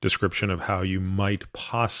elegant description of how you might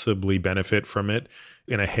possibly benefit from it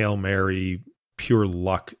in a Hail Mary, pure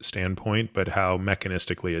luck standpoint, but how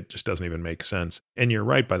mechanistically it just doesn't even make sense. And you're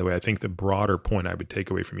right, by the way. I think the broader point I would take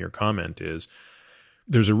away from your comment is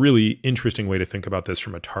there's a really interesting way to think about this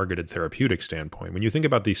from a targeted therapeutic standpoint. When you think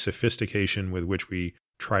about the sophistication with which we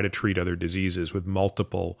try to treat other diseases with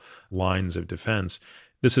multiple lines of defense,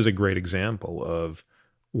 this is a great example of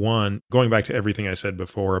one, going back to everything I said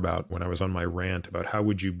before about when I was on my rant about how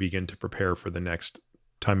would you begin to prepare for the next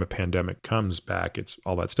time a pandemic comes back, it's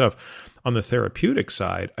all that stuff. On the therapeutic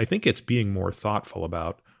side, I think it's being more thoughtful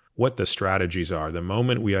about what the strategies are. The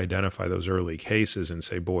moment we identify those early cases and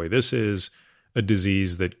say, boy, this is a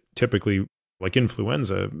disease that typically, like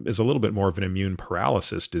influenza, is a little bit more of an immune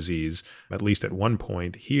paralysis disease, at least at one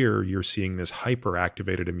point. Here, you're seeing this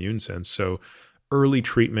hyperactivated immune sense. So early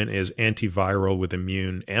treatment is antiviral with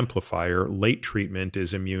immune amplifier. Late treatment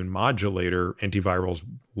is immune modulator. Antiviral's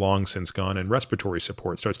long since gone, and respiratory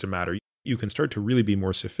support starts to matter. You can start to really be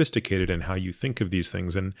more sophisticated in how you think of these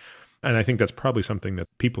things. And I think that's probably something that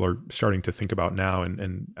people are starting to think about now.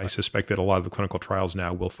 And I suspect that a lot of the clinical trials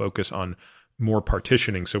now will focus on more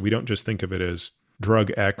partitioning. So we don't just think of it as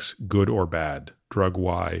drug X, good or bad, drug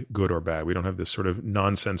Y, good or bad. We don't have this sort of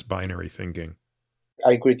nonsense binary thinking.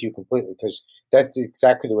 I agree with you completely because that's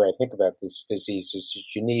exactly the way I think about this disease is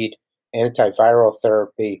that you need antiviral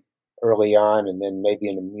therapy early on and then maybe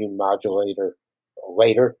an immune modulator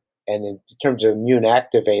later. And in terms of immune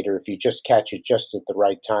activator, if you just catch it just at the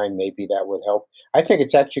right time, maybe that would help. I think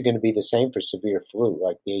it's actually going to be the same for severe flu,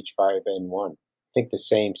 like the H5N1. I think the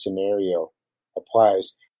same scenario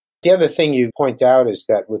applies. The other thing you point out is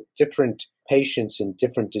that with different patients in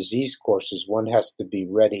different disease courses, one has to be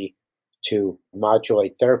ready to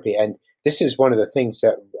modulate therapy. And this is one of the things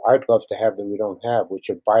that I'd love to have that we don't have, which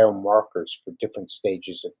are biomarkers for different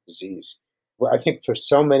stages of disease. Well, I think for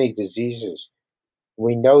so many diseases,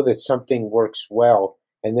 we know that something works well,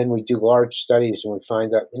 and then we do large studies and we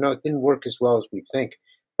find out, it didn't work as well as we think.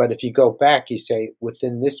 But if you go back, you say,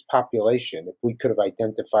 within this population, if we could have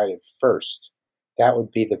identified it first, that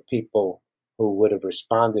would be the people who would have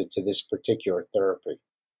responded to this particular therapy.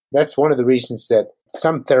 That's one of the reasons that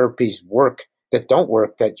some therapies work that don't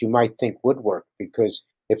work that you might think would work, because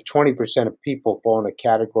if 20% of people fall in a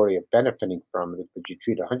category of benefiting from it, but you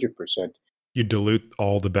treat 100%. You dilute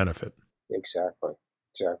all the benefit. Exactly.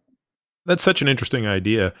 That's such an interesting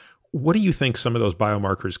idea. What do you think some of those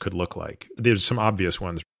biomarkers could look like? There's some obvious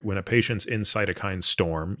ones. When a patient's in cytokine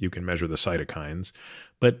storm, you can measure the cytokines.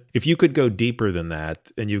 But if you could go deeper than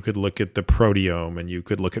that, and you could look at the proteome, and you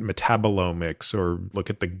could look at metabolomics, or look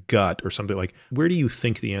at the gut, or something like, where do you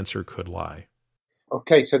think the answer could lie?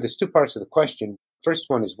 Okay, so there's two parts of the question. First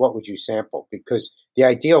one is, what would you sample? Because the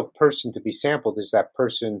ideal person to be sampled is that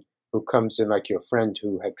person who comes in, like your friend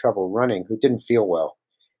who had trouble running, who didn't feel well.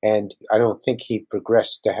 And I don't think he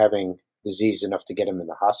progressed to having disease enough to get him in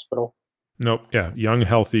the hospital. Nope. Yeah. Young,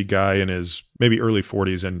 healthy guy in his maybe early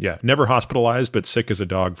 40s and yeah, never hospitalized, but sick as a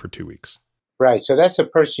dog for 2 weeks. Right. So that's a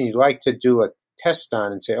person you'd like to do a test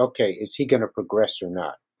on and say, okay, is he going to progress or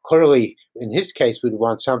not? Clearly, in his case, we'd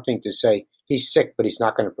want something to say he's sick, but he's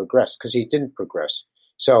not going to progress because he didn't progress.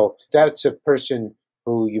 So that's a person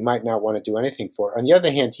who you might not want to do anything for. On the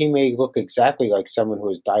other hand, he may look exactly like someone who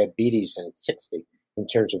has diabetes and is 60 in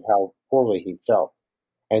terms of how poorly he felt.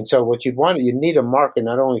 And so what you'd want, you need a marker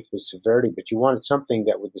not only for severity, but you wanted something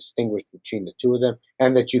that would distinguish between the two of them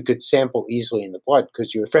and that you could sample easily in the blood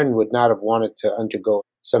because your friend would not have wanted to undergo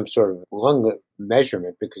some sort of lung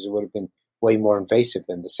measurement because it would have been way more invasive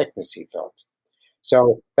than the sickness he felt.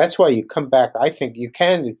 So that's why you come back. I think you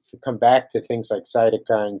can come back to things like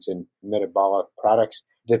cytokines and metabolic products.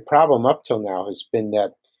 The problem up till now has been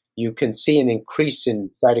that you can see an increase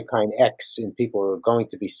in cytokine X in people who are going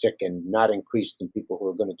to be sick and not increased in people who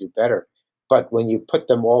are going to do better. But when you put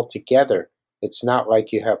them all together, it's not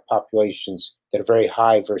like you have populations that are very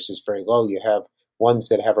high versus very low. You have ones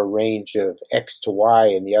that have a range of X to Y,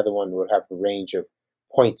 and the other one would have a range of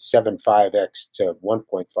 0.75X to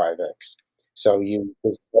 1.5X. So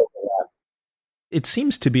there's overlap. It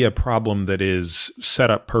seems to be a problem that is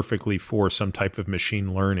set up perfectly for some type of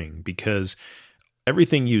machine learning because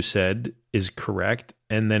everything you said is correct.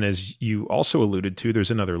 And then as you also alluded to,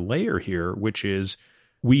 there's another layer here, which is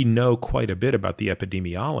we know quite a bit about the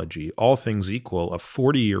epidemiology. All things equal, a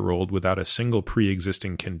 40-year-old without a single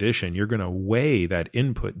pre-existing condition, you're going to weigh that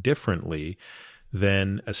input differently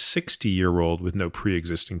than a 60-year-old with no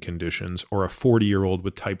pre-existing conditions or a 40-year-old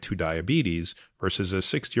with type 2 diabetes versus a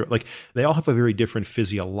 60-year-old. Like they all have a very different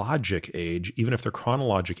physiologic age, even if their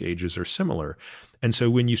chronologic ages are similar. And so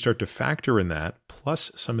when you start to factor in that,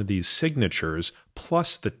 plus some of these signatures,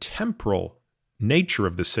 plus the temporal nature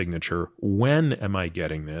of the signature, when am I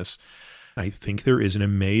getting this? I think there is an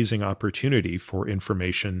amazing opportunity for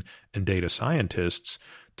information and data scientists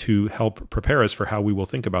to help prepare us for how we will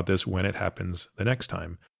think about this when it happens the next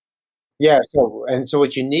time. Yeah. So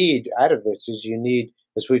what you need out of this is you need,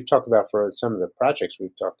 as we've talked about for some of the projects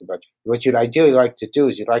we've talked about, what you'd ideally like to do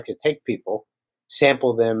is you'd like to take people,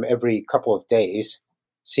 sample them every couple of days,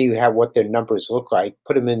 see what their numbers look like,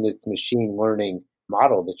 put them in the machine learning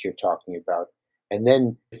model that you're talking about. And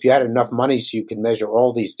then if you had enough money so you can measure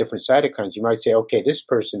all these different cytokines, you might say, okay, this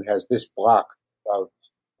person has this block of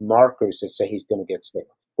markers that say he's going to get sick.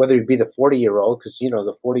 Whether it be the 40-year-old, because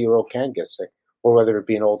the 40-year-old can get sick, or whether it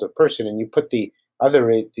be an older person, and you put the other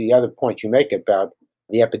point you make about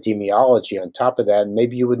the epidemiology on top of that, and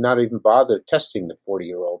maybe you would not even bother testing the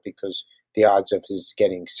 40-year-old because the odds of his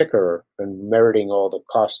getting sicker and meriting all the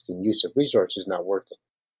cost and use of resources is not worth it.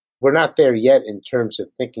 We're not there yet in terms of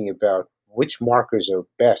thinking about which markers are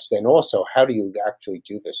best, and also how do you actually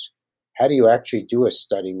do this? How do you actually do a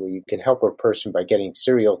study where you can help a person by getting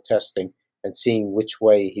serial testing and seeing which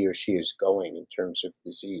way he or she is going in terms of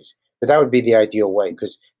disease? But that would be the ideal way,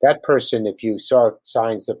 because that person, if you saw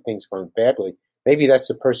signs of things going badly, maybe that's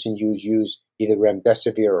the person you would use either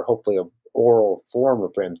remdesivir or hopefully an oral form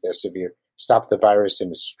of remdesivir, stop the virus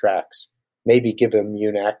in its tracks. Maybe give an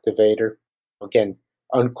immune activator. Again,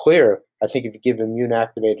 unclear. I think if you give immune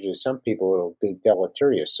activator to some people, it'll be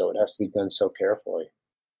deleterious, so it has to be done so carefully.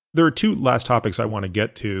 There are two last topics I want to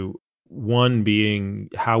get to. One being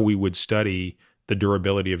how we would study the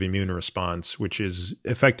durability of immune response, which is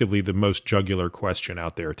effectively the most jugular question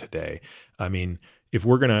out there today. I mean, if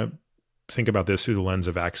we're going to think about this through the lens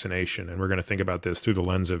of vaccination, and we're going to think about this through the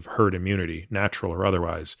lens of herd immunity, natural or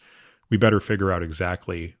otherwise, we better figure out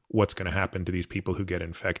exactly what's going to happen to these people who get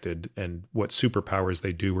infected and what superpowers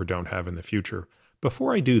they do or don't have in the future.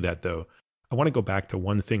 Before I do that, though, I want to go back to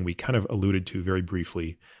one thing we kind of alluded to very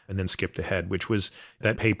briefly and then skipped ahead, which was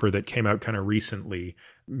that paper that came out kind of recently.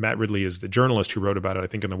 Matt Ridley is the journalist who wrote about it, I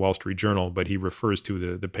think, in the Wall Street Journal, but he refers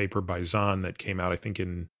to the paper by Zahn that came out, I think,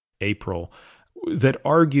 in April, that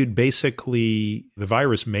argued basically the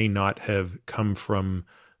virus may not have come from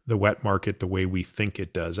the wet market the way we think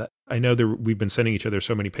it does. I know that we've been sending each other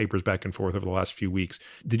so many papers back and forth over the last few weeks.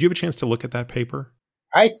 Did you have a chance to look at that paper?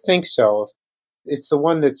 I think so. It's the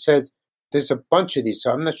one that says, there's a bunch of these,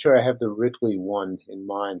 so I'm not sure I have the Ridley one in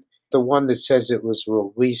mind. The one that says it was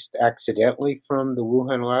released accidentally from the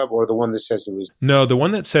Wuhan lab, or the one that says it was... No, the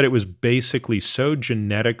one that said it was basically so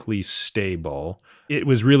genetically stable.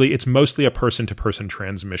 It's mostly a person-to-person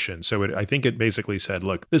transmission. So I think it basically said,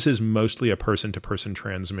 look, this is mostly a person-to-person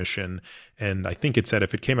transmission. And I think it said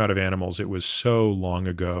if it came out of animals, it was so long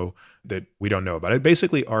ago that we don't know about it. It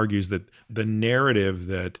basically argues that the narrative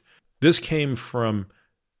that this came from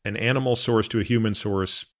an animal source to a human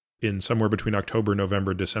source in somewhere between October,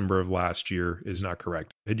 November, December of last year is not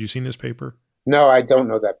correct. Had you seen this paper? No, I don't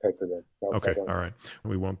know that paper then. No, I Okay, don't. all right.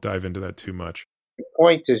 We won't dive into that too much. The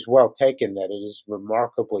point is well taken that it is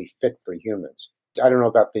remarkably fit for humans. I don't know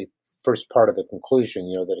about the first part of the conclusion,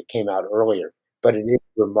 that it came out earlier, but it is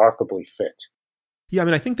remarkably fit. Yeah, I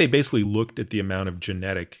mean, I think they basically looked at the amount of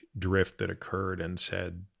genetic drift that occurred and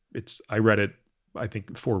said I read it, I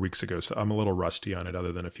think 4 weeks ago, so I'm a little rusty on it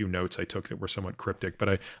other than a few notes I took that were somewhat cryptic.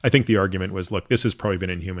 But I think the argument was, look, this has probably been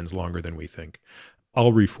in humans longer than we think.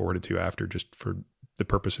 I'll re-forward it to you after just for the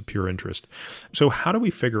purpose of pure interest. So how do we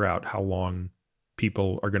figure out how long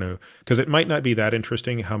people are going to, because it might not be that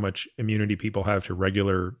interesting how much immunity people have to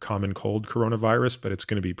regular common cold coronavirus, but it's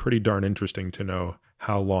going to be pretty darn interesting to know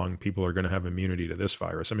how long people are going to have immunity to this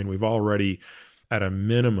virus. I mean, we've already at a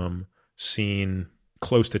minimum seen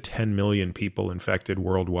close to 10 million people infected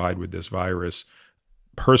worldwide with this virus.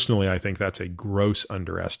 Personally, I think that's a gross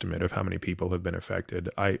underestimate of how many people have been affected.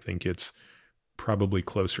 I think it's probably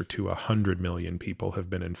closer to 100 million people have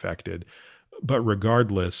been infected. But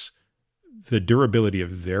regardless, the durability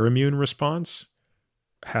of their immune response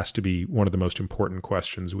has to be one of the most important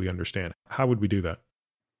questions we understand. How would we do that?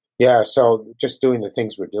 Yeah, so just doing the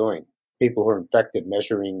things we're doing. People who are infected,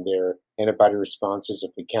 measuring their antibody responses,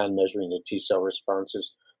 if we can, measuring their T cell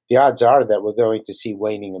responses. The odds are that we're going to see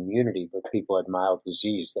waning immunity for people at mild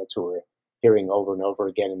disease. That's what we're hearing over and over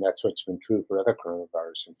again, and that's what's been true for other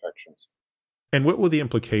coronavirus infections. And what will the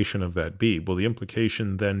implication of that be? Will the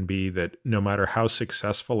implication then be that no matter how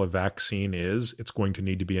successful a vaccine is, it's going to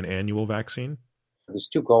need to be an annual vaccine? There's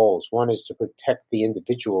two goals. One is to protect the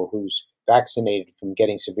individual who's vaccinated from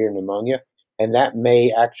getting severe pneumonia, and that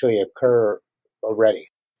may actually occur already.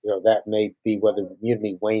 So that may be whether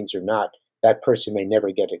immunity wanes or not. That person may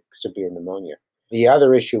never get a severe pneumonia. The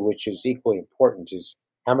other issue, which is equally important, is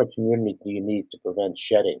how much immunity do you need to prevent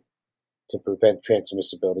shedding, to prevent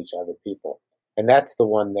transmissibility to other people? And that's the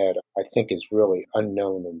one that I think is really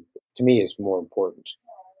unknown and to me is more important.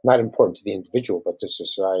 Not important to the individual, but to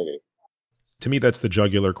society. To me, that's the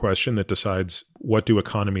jugular question that decides what do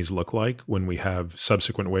economies look like when we have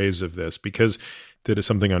subsequent waves of this. Because I did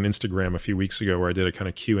something on Instagram a few weeks ago where I did a kind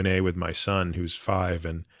of Q&A with my son who's 5,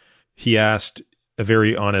 and he asked a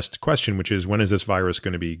very honest question, which is, when is this virus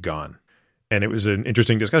going to be gone? And it was an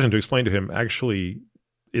interesting discussion to explain to him, actually,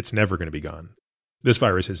 it's never going to be gone. This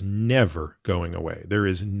virus is never going away. There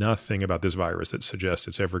is nothing about this virus that suggests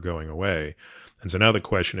it's ever going away. And so now the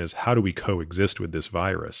question is, how do we coexist with this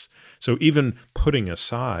virus? So even putting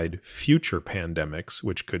aside future pandemics,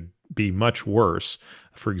 which could be much worse,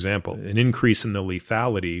 for example, an increase in the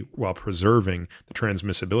lethality while preserving the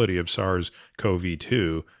transmissibility of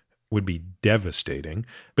SARS-CoV-2 would be devastating.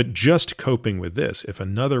 But just coping with this, if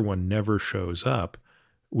another one never shows up,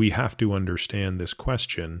 we have to understand this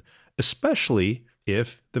question, especially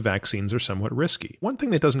if the vaccines are somewhat risky. One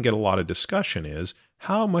thing that doesn't get a lot of discussion is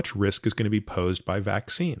how much risk is going to be posed by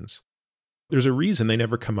vaccines. There's a reason they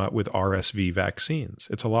never come out with RSV vaccines.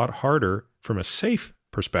 It's a lot harder from a safe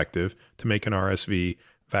perspective to make an RSV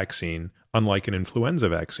vaccine, unlike an influenza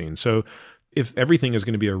vaccine. So if everything is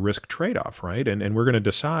going to be a risk trade-off, right? And we're going to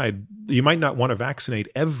decide, you might not want to vaccinate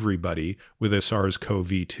everybody with a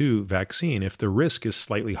SARS-CoV-2 vaccine if the risk is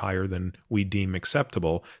slightly higher than we deem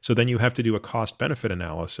acceptable. So then you have to do a cost-benefit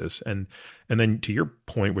analysis. And then to your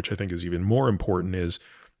point, which I think is even more important, is,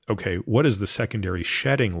 okay, what does the secondary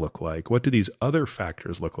shedding look like? What do these other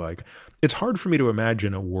factors look like? It's hard for me to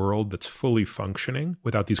imagine a world that's fully functioning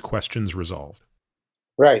without these questions resolved.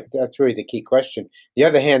 Right. That's really the key question. The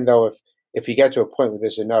other hand, though, if you get to a point where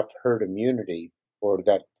there's enough herd immunity, or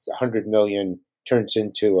that 100 million turns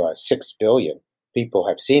into 6 billion people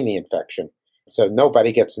have seen the infection, so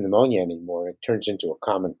nobody gets pneumonia anymore, it turns into a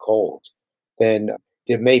common cold, then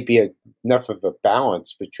there may be enough of a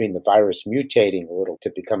balance between the virus mutating a little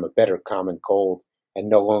to become a better common cold and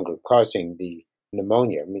no longer causing the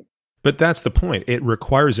pneumonia. But that's the point. It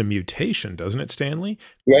requires a mutation, doesn't it, Stanley?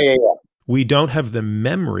 Yeah. We don't have the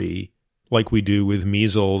memory like we do with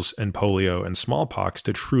measles and polio and smallpox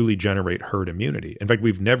to truly generate herd immunity. In fact,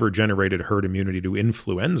 we've never generated herd immunity to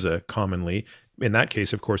influenza commonly. In that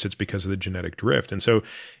case, of course, it's because of the genetic drift. And so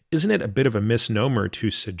isn't it a bit of a misnomer to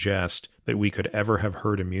suggest that we could ever have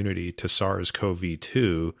herd immunity to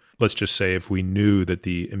SARS-CoV-2, let's just say if we knew that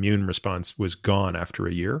the immune response was gone after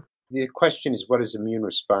a year? The question is, what is immune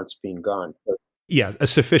response being gone? Yeah, a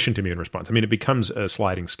sufficient immune response. I mean, it becomes a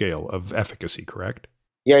sliding scale of efficacy, correct?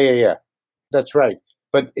 Yeah. That's right.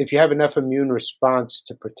 But if you have enough immune response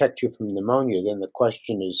to protect you from pneumonia, then the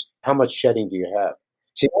question is, how much shedding do you have?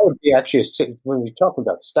 See, that would be actually, when we talk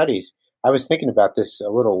about studies, I was thinking about this a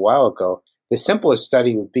little while ago, The simplest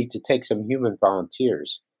study would be to take some human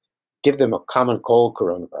volunteers, give them a common cold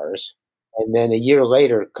coronavirus, and then a year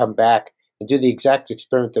later come back and do the exact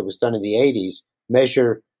experiment that was done in the 80s,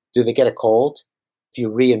 measure, do they get a cold? If you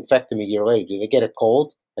reinfect them a year later, do they get a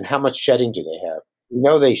cold? And how much shedding do they have? You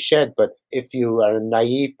know they shed, but if you are a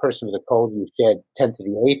naive person with a cold, you shed 10 to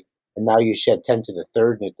the 8th, and now you shed 10 to the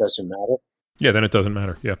 3rd, and it doesn't matter. Yeah, then it doesn't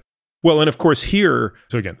matter. Yeah. Well, and of course here,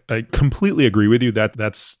 so again, I completely agree with you that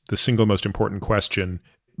that's the single most important question.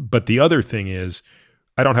 But the other thing is,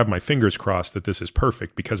 I don't have my fingers crossed that this is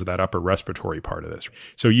perfect because of that upper respiratory part of this.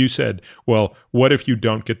 So you said, well, what if you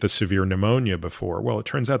don't get the severe pneumonia before? Well, it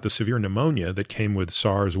turns out the severe pneumonia that came with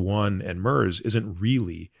SARS-1 and MERS isn't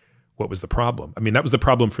really what was the problem. I mean, that was the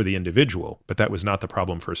problem for the individual, but that was not the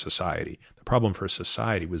problem for society. The problem for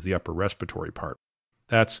society was the upper respiratory part.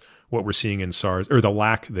 That's what we're seeing in SARS, or the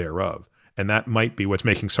lack thereof. And that might be what's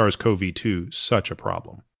making SARS-CoV-2 such a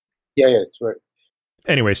problem. Yeah, that's right.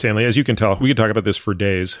 Anyway, Stanley, as you can tell, we could talk about this for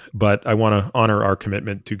days, but I want to honor our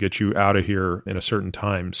commitment to get you out of here in a certain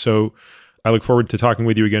time. So I look forward to talking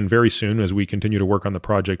with you again very soon as we continue to work on the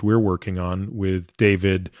project we're working on with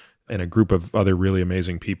David and a group of other really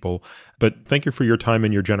amazing people. But thank you for your time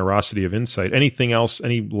and your generosity of insight. Anything else,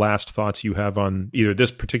 any last thoughts you have on either this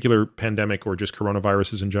particular pandemic or just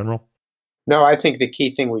coronaviruses in general? No, I think the key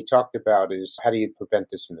thing we talked about is how do you prevent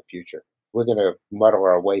this in the future? We're going to muddle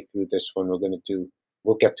our way through this one. We'll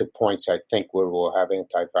get to points, I think, where we'll have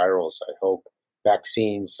antivirals, I hope.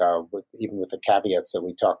 Vaccines, even with the caveats that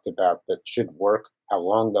we talked about, that should work. How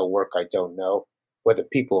long they'll work, I don't know. Whether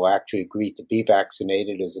people actually agree to be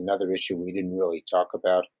vaccinated is another issue we didn't really talk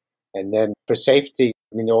about. And then for safety,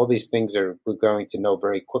 I mean, all these things we're going to know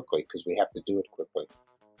very quickly because we have to do it quickly.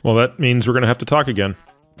 Well, that means we're going to have to talk again.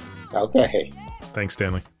 Okay. Thanks,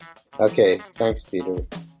 Stanley. Okay. Thanks, Peter.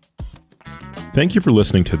 Thank you for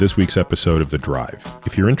listening to this week's episode of The Drive.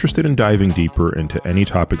 If you're interested in diving deeper into any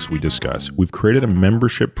topics we discuss, we've created a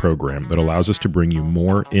membership program that allows us to bring you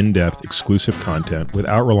more in-depth, exclusive content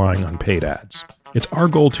without relying on paid ads. It's our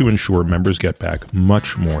goal to ensure members get back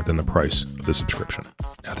much more than the price of the subscription.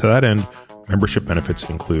 Now, to that end, membership benefits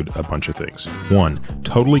include a bunch of things. 1,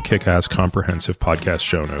 totally kick-ass comprehensive podcast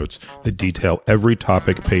show notes that detail every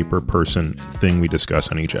topic, paper, person, thing we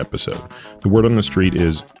discuss on each episode. The word on the street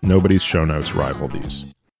is nobody's show notes rival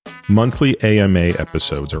these. Monthly AMA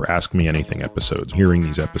episodes or Ask Me Anything episodes, hearing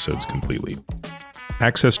these episodes completely.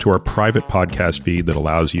 Access to our private podcast feed that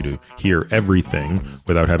allows you to hear everything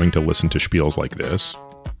without having to listen to spiels like this.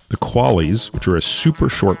 The Qualies, which are a super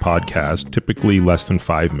short podcast, typically less than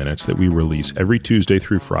 5 minutes, that we release every Tuesday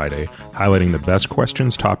through Friday, highlighting the best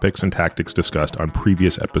questions, topics, and tactics discussed on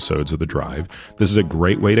previous episodes of The Drive. This is a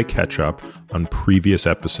great way to catch up on previous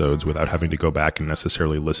episodes without having to go back and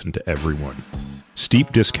necessarily listen to everyone.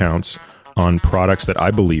 Steep discounts on products that I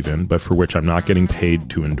believe in, but for which I'm not getting paid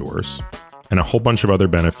to endorse. And a whole bunch of other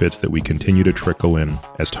benefits that we continue to trickle in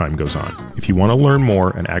as time goes on. If you want to learn more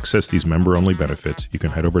and access these member-only benefits, you can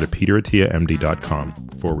head over to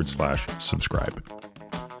peterattiamd.com/subscribe.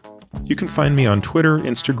 You can find me on Twitter,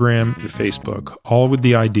 Instagram, and Facebook, all with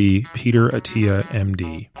the ID Peter Attia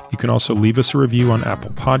MD. You can also leave us a review on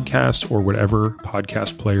Apple Podcasts or whatever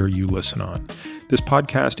podcast player you listen on. This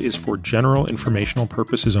podcast is for general informational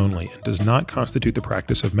purposes only and does not constitute the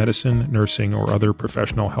practice of medicine, nursing, or other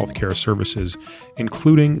professional healthcare services,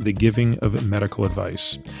 including the giving of medical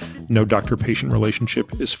advice. No doctor-patient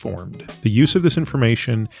relationship is formed. The use of this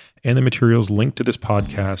information and the materials linked to this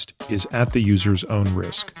podcast is at the user's own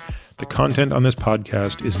risk. The content on this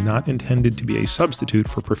podcast is not intended to be a substitute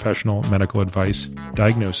for professional medical advice,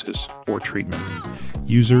 diagnosis, or treatment.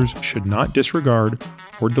 Users should not disregard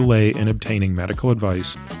or delay in obtaining medical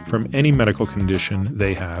advice from any medical condition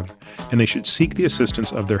they have, and they should seek the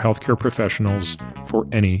assistance of their healthcare professionals for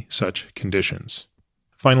any such conditions.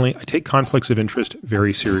 Finally, I take conflicts of interest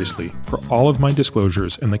very seriously. For all of my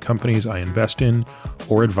disclosures and the companies I invest in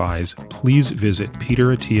or advise, please visit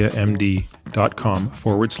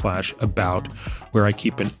peterattiamd.com/about, where I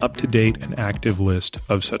keep an up-to-date and active list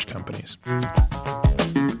of such companies.